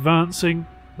cavalry is advancing.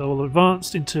 They will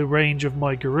advance into range of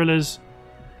my guerrillas.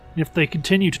 And if they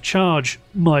continue to charge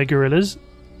my guerrillas,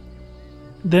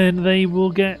 then they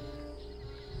will get...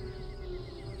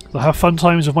 they'll have fun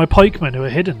times with my pikemen who are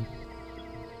hidden.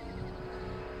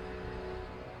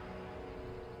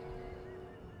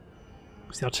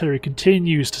 As the artillery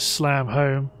continues to slam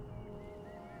home.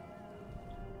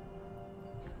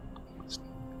 Let's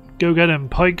go get them,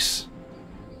 pikes.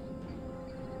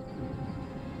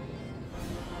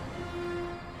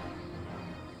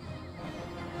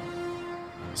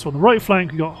 So on the right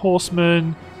flank we got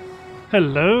horsemen.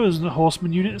 Hello, there's a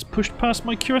horseman unit that's pushed past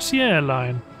my cuirassier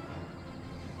line.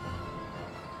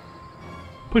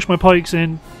 Push my pikes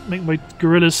in, make my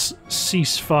guerrillas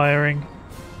cease firing.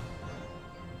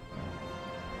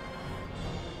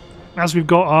 As we've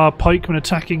got our pikemen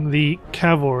attacking the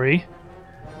cavalry,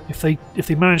 if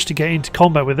they manage to get into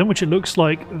combat with them, which it looks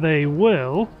like they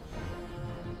will,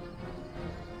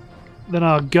 then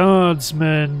our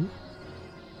guardsmen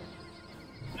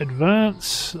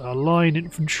advance, our line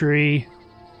infantry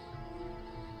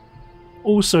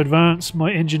also advance,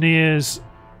 my engineers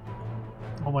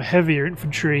or my heavier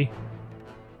infantry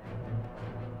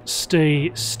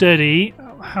stay steady,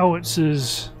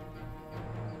 howitzers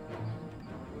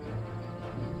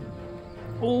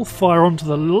all fire onto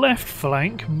the left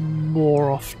flank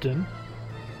more often.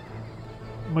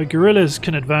 My guerrillas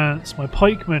can advance, my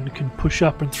pikemen can push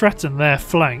up and threaten their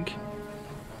flank.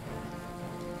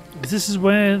 Because this is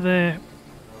where the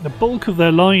bulk of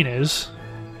their line is.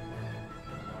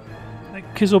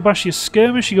 Kizilbashi is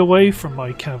skirmishing away from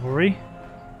my cavalry.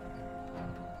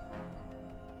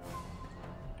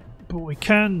 But what we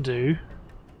can do,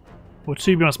 well,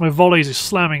 to be honest, my volleys is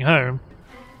slamming home.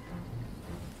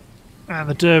 And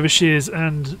the dervishes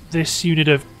and this unit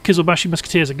of Kizilbashi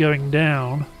musketeers are going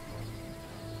down.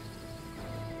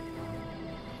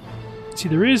 See,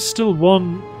 there is still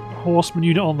one horseman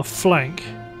unit on the flank.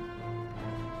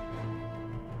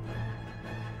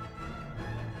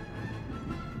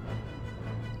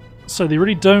 So they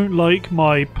really don't like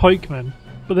my pikemen.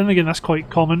 But then again, that's quite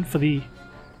common for the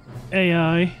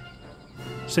AI.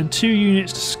 Send 2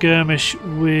 units to skirmish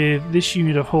with this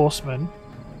unit of horsemen.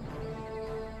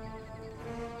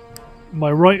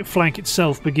 My right flank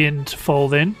itself begin to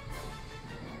fold in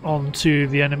onto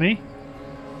the enemy.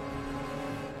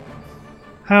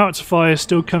 Howitzer fire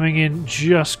still coming in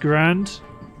just grand.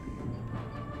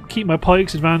 Keep my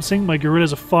pikes advancing. My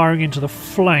guerrillas are firing into the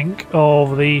flank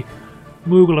of the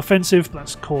Mughal offensive, but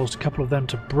that's caused a couple of them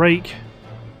to break.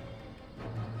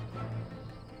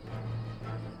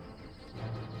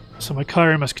 So my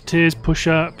Cairo musketeers push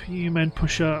up, you men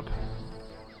push up.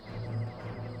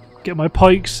 Get my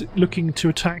pikes looking to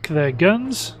attack their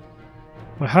guns.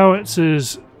 My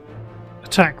howitzers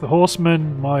attack the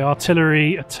horsemen, my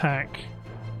artillery attack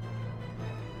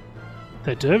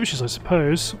their dervishes, I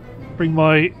suppose. Bring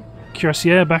my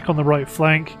cuirassier back on the right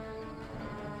flank.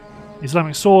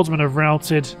 Islamic swordsmen have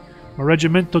routed. My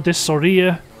Regimento de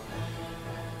Soria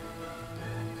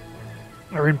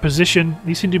are in position.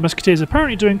 These Hindu musketeers are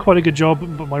apparently doing quite a good job,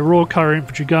 but my raw Cairo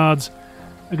infantry guards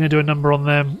are going to do a number on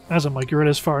them, as are my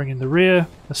guerrillas firing in the rear.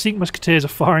 The Sikh musketeers are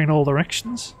firing in all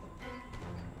directions.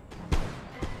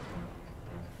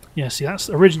 Yeah, see,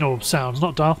 that's original sounds,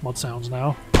 not Darth Mod sounds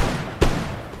now.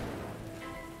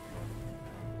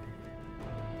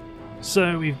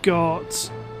 So we've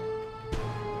got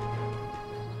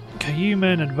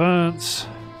Cayumen advance.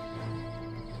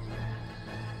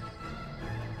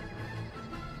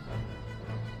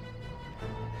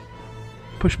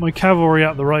 Push my cavalry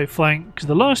out the right flank, because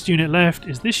the last unit left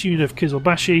is this unit of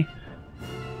Kizilbashi,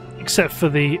 except for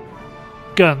the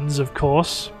guns, of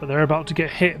course, but they're about to get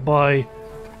hit by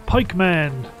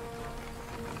pikemen.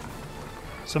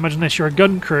 So imagine this, you're a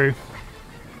gun crew,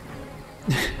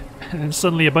 and then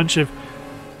suddenly a bunch of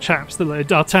chaps that like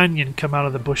D'Artagnan come out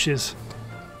of the bushes.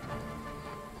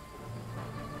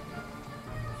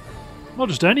 Not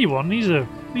just anyone, these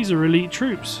are elite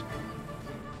troops.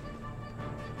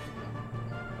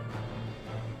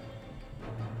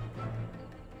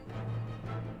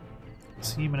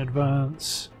 Seamen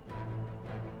advance.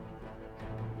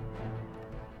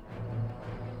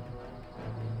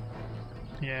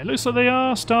 Yeah, it looks like they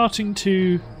are starting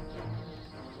to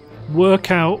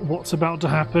work out what's about to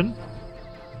happen.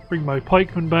 Bring my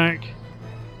pikemen back.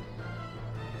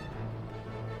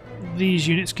 These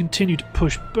units continue to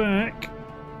push back.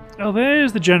 Oh,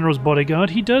 there's the general's bodyguard.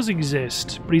 He does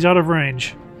exist, but he's out of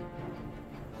range.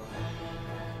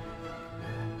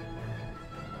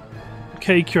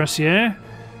 Okay, cuirassier.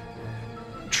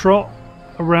 Trot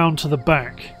around to the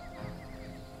back.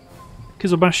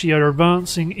 Kizilbashi are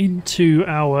advancing into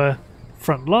our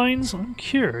front lines. I'm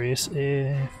curious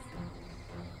if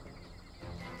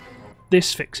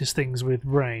this fixes things with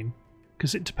rain,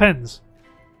 because it depends.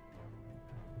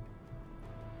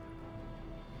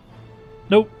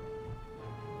 Nope.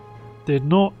 Did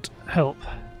not help.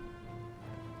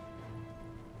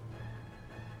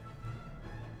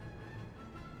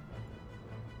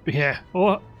 But yeah,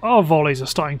 well, our volleys are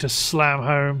starting to slam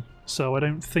home, so I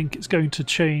don't think it's going to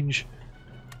change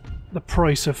the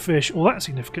price of fish all that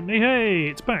significantly. Hey,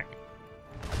 it's back.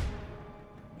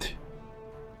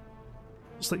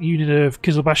 It's that unit of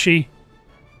Kizilbashi.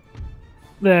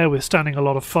 They're withstanding a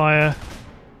lot of fire.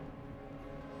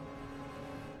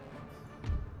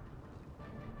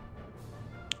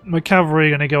 My cavalry are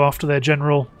going to go after their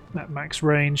general at max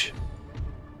range.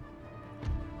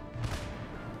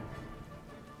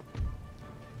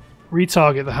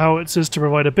 Retarget the howitzers to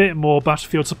provide a bit more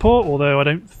battlefield support, although I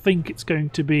don't think it's going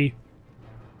to be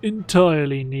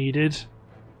entirely needed.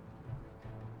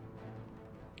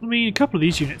 I mean, a couple of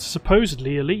these units are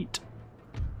supposedly elite.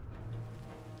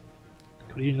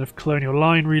 Got a unit of colonial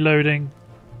line reloading.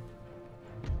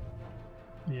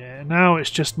 Yeah, now it's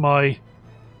just my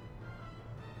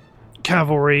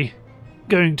cavalry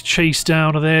going to chase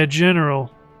down their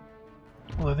general.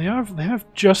 Although they have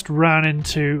just ran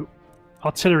into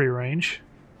artillery range,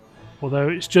 although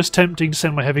it's just tempting to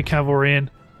send my heavy cavalry in,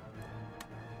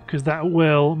 because that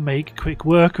will make quick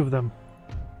work of them.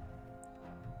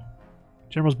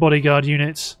 General's bodyguard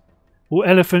units, or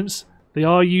elephants, they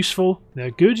are useful, they're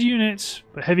good units,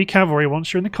 but heavy cavalry,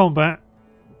 once you're in the combat,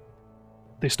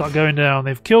 they start going down.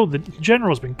 They've killed, the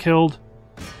general's been killed.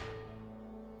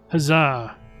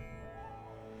 Huzzah.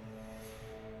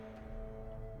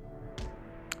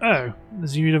 Oh,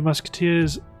 there's a unit of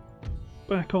musketeers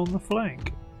back on the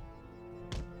flank.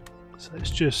 So let's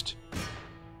just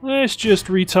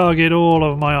retarget all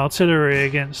of my artillery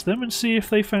against them and see if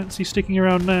they fancy sticking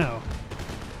around now.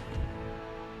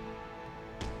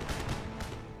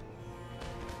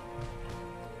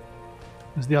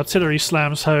 As the artillery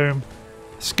slams home,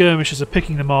 skirmishers are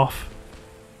picking them off.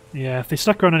 Yeah, if they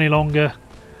stuck around any longer,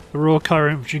 the Royal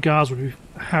Cairo Infantry Guards would be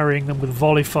harrying them with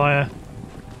volley fire.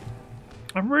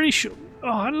 I'm really sure.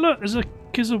 Oh, and look, there's a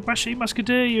Kizilbashi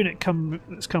Musketeer unit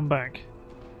that's come back.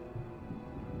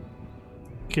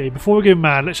 Okay, before we go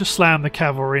mad, let's just slam the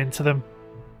cavalry into them.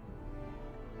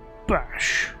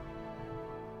 Bash!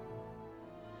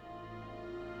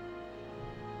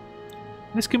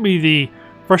 This can be the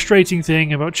frustrating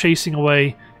thing about chasing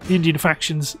away Indian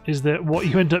factions, is that what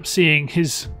you end up seeing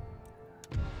is,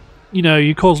 you know,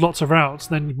 you cause lots of routes,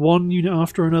 then one unit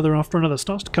after another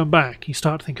starts to come back. You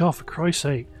start to think, oh, for Christ's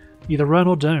sake, either run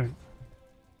or don't.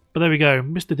 But there we go,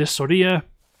 Mr. de Soria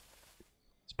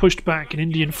has pushed back an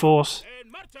Indian force,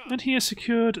 and he has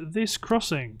secured this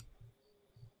crossing.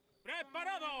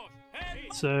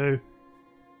 So,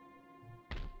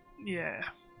 yeah,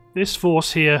 this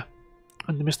force here,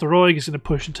 and Mr. Roig is going to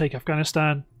push and take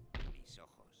Afghanistan.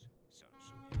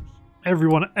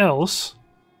 Everyone else,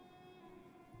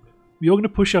 you're going to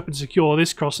push up and secure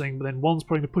this crossing, but then one's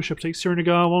probably going to push up to take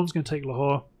Srinagar, one's going to take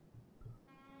Lahore.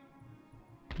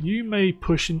 You may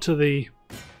push into the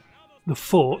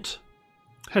fort.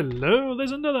 Hello,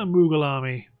 there's another Mughal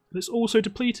army that's also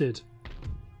depleted.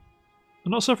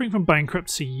 They're not suffering from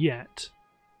bankruptcy yet.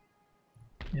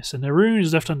 Yes, and Naroon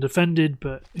is left undefended,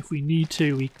 but if we need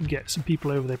to, we can get some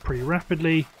people over there pretty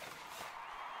rapidly.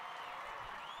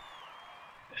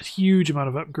 A huge amount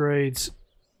of upgrades.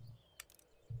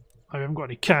 I haven't got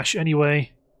any cash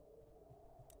anyway.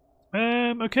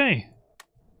 Okay.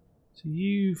 So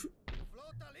you've...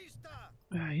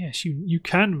 yes, you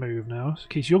can move now.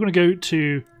 Okay, so you're going to go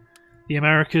to the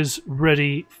Americas,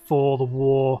 ready for the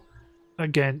war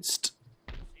against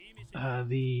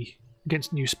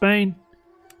against New Spain.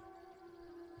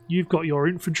 You've got your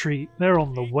infantry; they're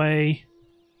on the way.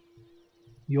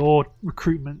 Your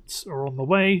recruitments are on the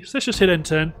way. So let's just hit end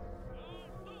turn.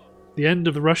 The end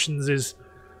of the Russians is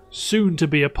soon to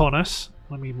be upon us.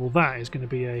 I mean, well, that is going to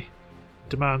be a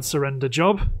demand surrender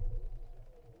job.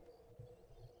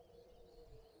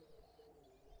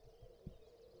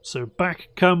 So back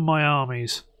come my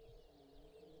armies.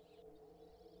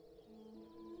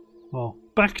 Well,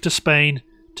 back to Spain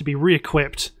to be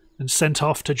re-equipped and sent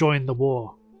off to join the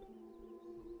war.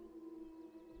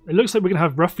 It looks like we're going to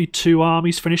have roughly 2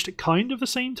 armies finished at kind of the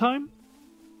same time.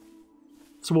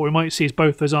 So what we might see is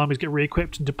both those armies get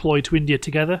re-equipped and deployed to India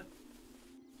together.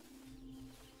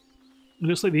 It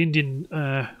looks like the Indian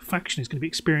faction is going to be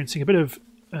experiencing a bit of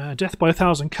death by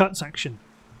 1,000 cuts action.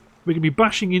 We're going to be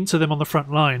bashing into them on the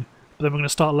front line, but then we're going to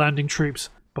start landing troops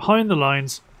behind the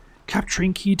lines,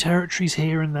 capturing key territories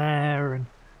here and there, and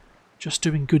just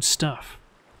doing good stuff.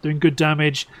 Doing good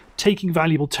damage, taking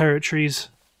valuable territories.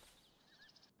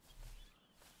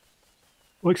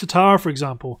 Like Satara, for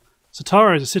example.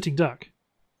 Satara is a sitting duck.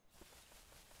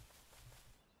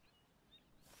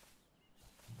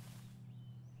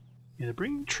 Yeah, they're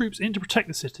bringing troops in to protect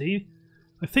the city.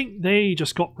 I think they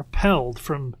just got repelled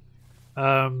from...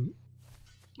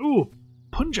 ooh,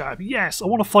 Punjab. Yes, I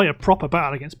want to fight a proper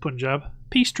battle against Punjab.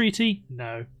 Peace treaty?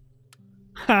 No.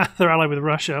 Ha, they're allied with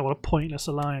Russia. What a pointless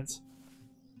alliance.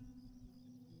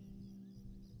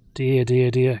 Dear,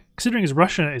 dear, dear. Considering as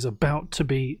Russia is about to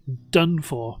be done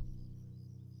for.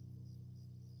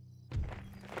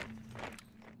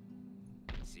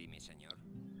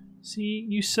 See,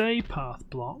 you say path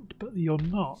blocked, but you're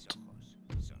not.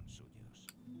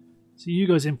 So you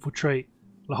guys infiltrate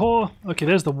Lahore. Okay,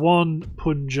 there's the one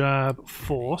Punjab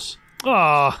force.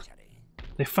 Ah,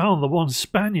 they found the one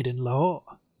Spaniard in Lahore.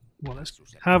 Well, let's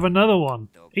have another one.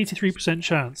 83%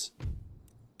 chance.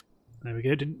 There we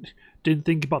go. Didn't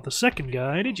think about the second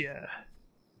guy, did ya?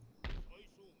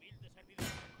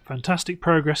 Fantastic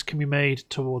progress can be made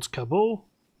towards Kabul.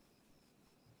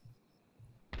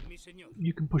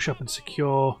 You can push up and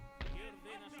secure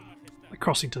the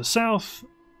crossing to the south.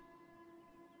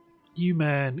 You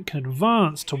men can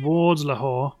advance towards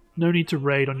Lahore. No need to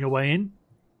raid on your way in.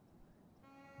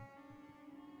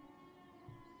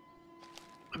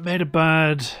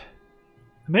 Ahmedabad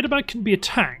can be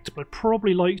attacked, but I'd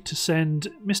probably like to send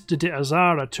Mr. de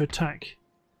Azara to attack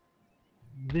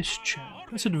this chap.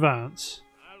 Let's advance.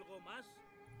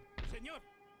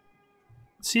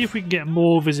 See if we can get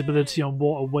more visibility on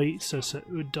what awaits us at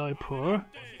Udaipur.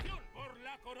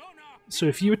 So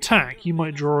if you attack, you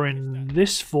might draw in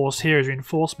this force here as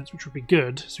reinforcements, which would be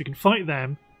good. So we can fight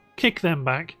them, kick them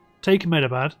back, take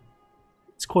Ahmedabad.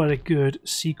 It's quite a good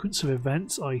sequence of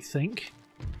events, I think.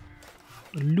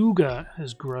 Luga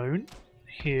has grown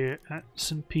here at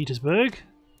St. Petersburg.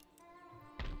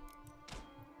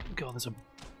 God, there's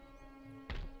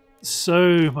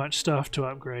so much stuff to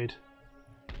upgrade.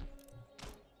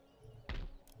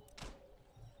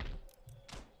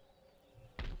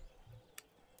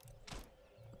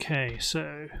 Okay,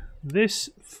 so this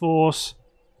force...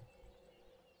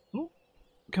 Oh,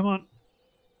 come on.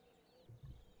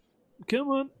 Come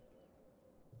on.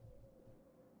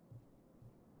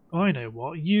 I know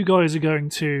what. You guys are going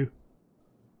to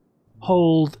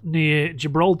hold near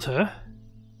Gibraltar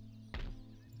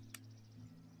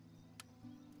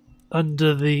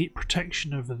under the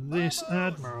protection of this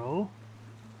admiral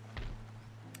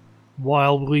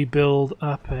while we build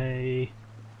up a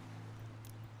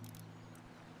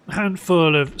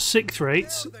handful of 6th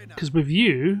rates, because with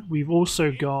you we've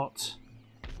also got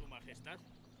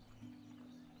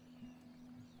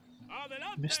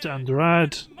Mr.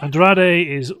 Andrade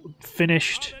is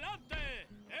finished.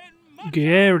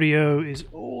 Guerrero is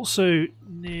also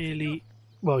nearly...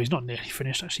 Well, he's not nearly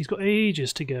finished, actually. He's got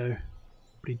ages to go.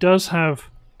 But he does have...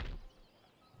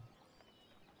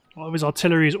 A lot of his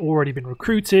artillery has already been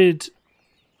recruited.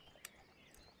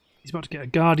 He's about to get a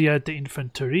Guardia de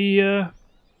Infanteria.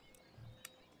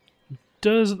 He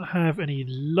doesn't have any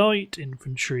light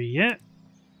infantry yet.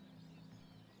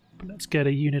 Let's get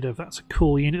a unit of... That's a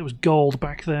cool unit. It was gold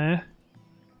back there.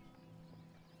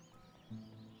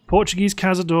 Portuguese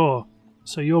Cazador.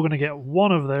 So you're going to get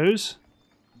one of those.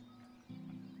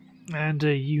 And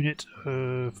a unit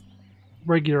of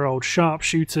regular old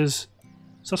sharpshooters.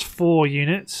 So that's 4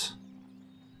 units.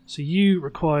 So you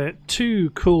require 2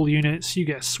 cool units. You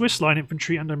get Swiss line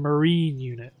infantry and a marine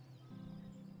unit.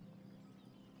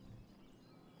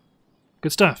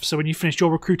 Good stuff. So when you finish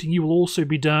your recruiting, you will also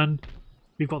be done.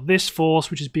 We've got this force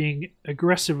which is being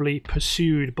aggressively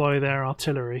pursued by their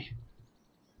artillery.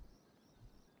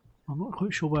 I'm not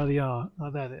quite sure where they are.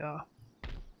 Oh, there they are.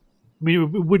 I mean,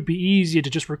 it would be easier to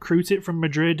just recruit it from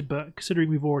Madrid, but considering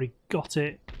we've already got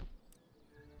it,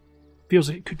 feels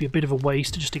like it could be a bit of a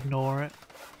waste to just ignore it.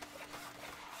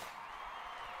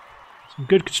 Some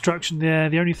good construction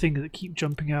there. The only things that keep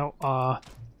jumping out are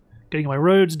getting my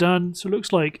roads done. So it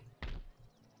looks like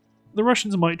the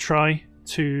Russians might try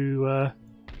to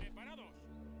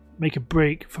make a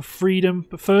break for freedom.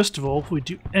 But first of all, before we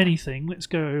do anything, let's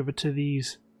go over to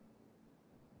these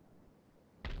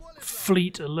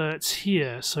fleet alerts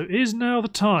here. So is now the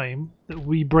time that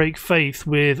we break faith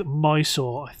with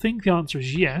Mysore? I think the answer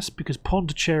is yes, because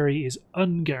Pondicherry is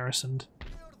ungarrisoned.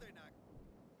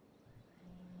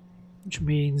 Which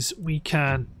means we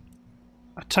can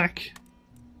attack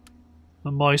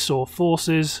the Mysore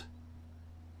forces.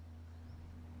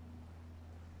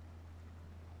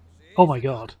 Oh my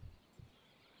god.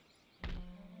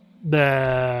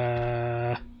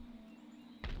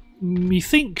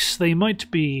 Methinks they might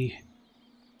be...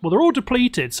 Well, they're all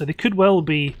depleted, so they could well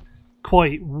be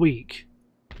quite weak.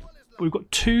 But we've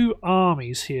got 2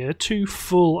 armies here, 2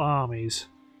 full armies.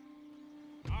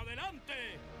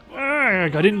 I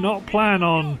did not plan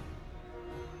on...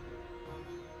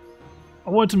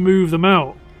 I wanted to move them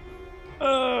out.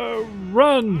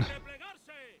 Run!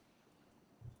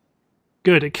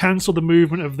 Good, it cancelled the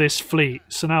movement of this fleet,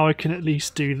 so now I can at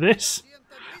least do this.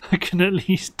 I can at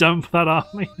least dump that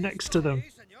army next to them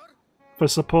for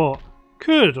support.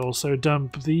 Could also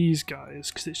dump these guys,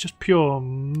 because it's just pure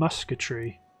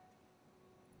musketry.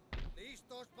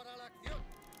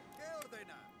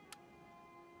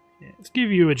 Yeah, let's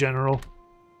give you a general.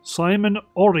 Simon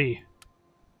Ori.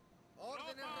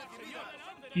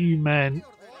 You men,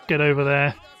 get over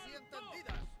there.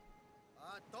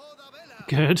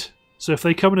 Good. So if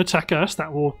they come and attack us,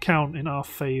 that will count in our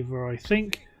favour, I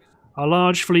think. Our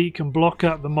large fleet can block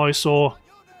up the Mysore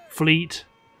fleet.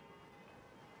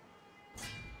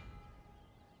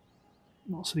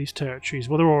 Lots of these territories,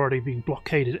 well, they're already being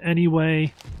blockaded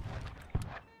anyway.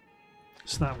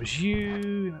 So that was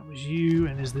you,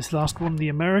 and is this last one the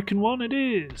American one? It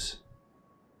is.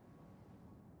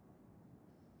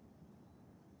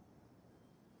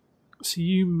 So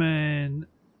you men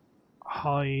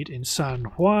hide in San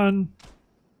Juan.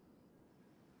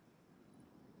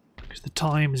 Because the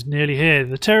time is nearly here.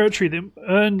 The territory that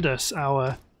earned us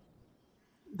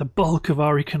the bulk of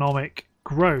our economic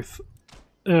growth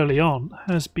early on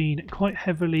has been quite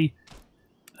heavily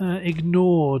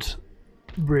ignored,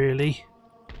 really.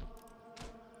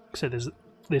 So there's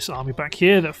this army back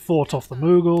here that fought off the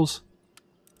Mughals.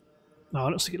 No,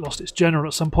 it looks like it lost its general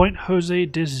at some point, Jose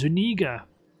de Zuniga.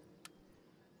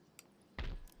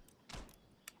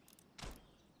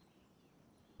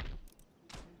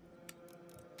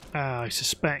 I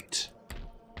suspect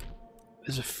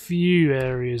there's a few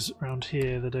areas around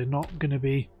here that are not going to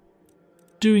be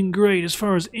doing great as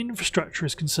far as infrastructure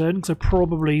is concerned, because I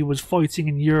probably was fighting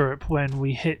in Europe when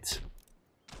we hit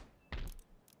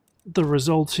the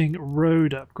resulting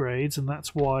road upgrades, and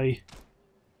that's why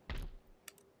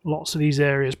lots of these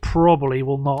areas probably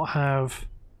will not have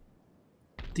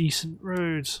decent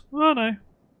roads. Oh no,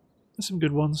 there's some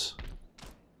good ones.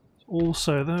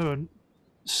 Also, though,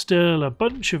 still a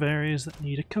bunch of areas that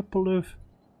need a couple of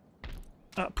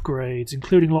upgrades,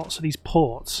 including lots of these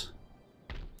ports.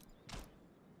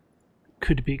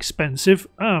 Could be expensive,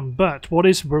 but we're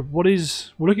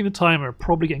looking at the timer, we're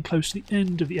probably getting close to the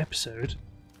end of the episode.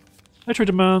 Military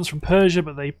demands from Persia,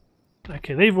 but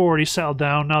they've already settled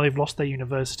down, now they've lost their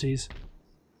universities.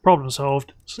 Problem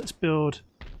solved. So let's build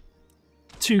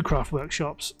 2 craft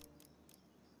workshops.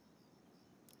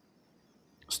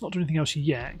 Let's not do anything else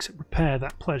yet, except repair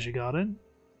that pleasure garden.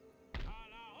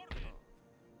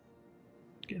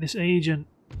 Get this agent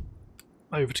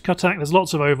over to Cuttack. There's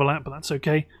lots of overlap, but that's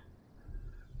okay.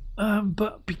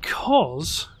 But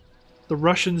because the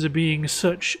Russians are being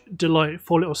such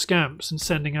delightful little scamps and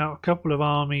sending out a couple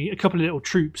of little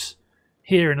troops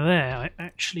here and there, I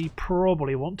actually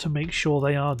probably want to make sure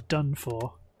they are done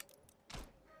for.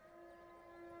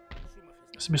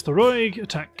 So Mr. Roig,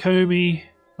 attack Comey.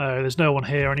 Oh, there's no one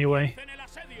here anyway.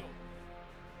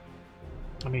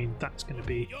 I mean, that's going to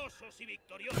be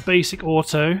a basic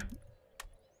auto.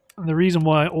 And the reason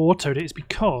why I autoed it is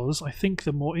because I think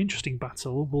the more interesting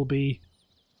battle will be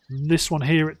this one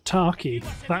here at Tarki.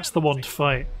 That's the one to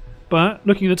fight. But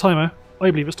looking at the timer,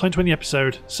 I believe it's time to end the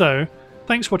episode. So,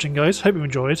 thanks for watching guys, hope you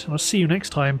enjoyed, and I'll see you next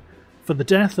time for the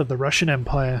death of the Russian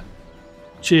Empire.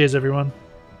 Cheers everyone.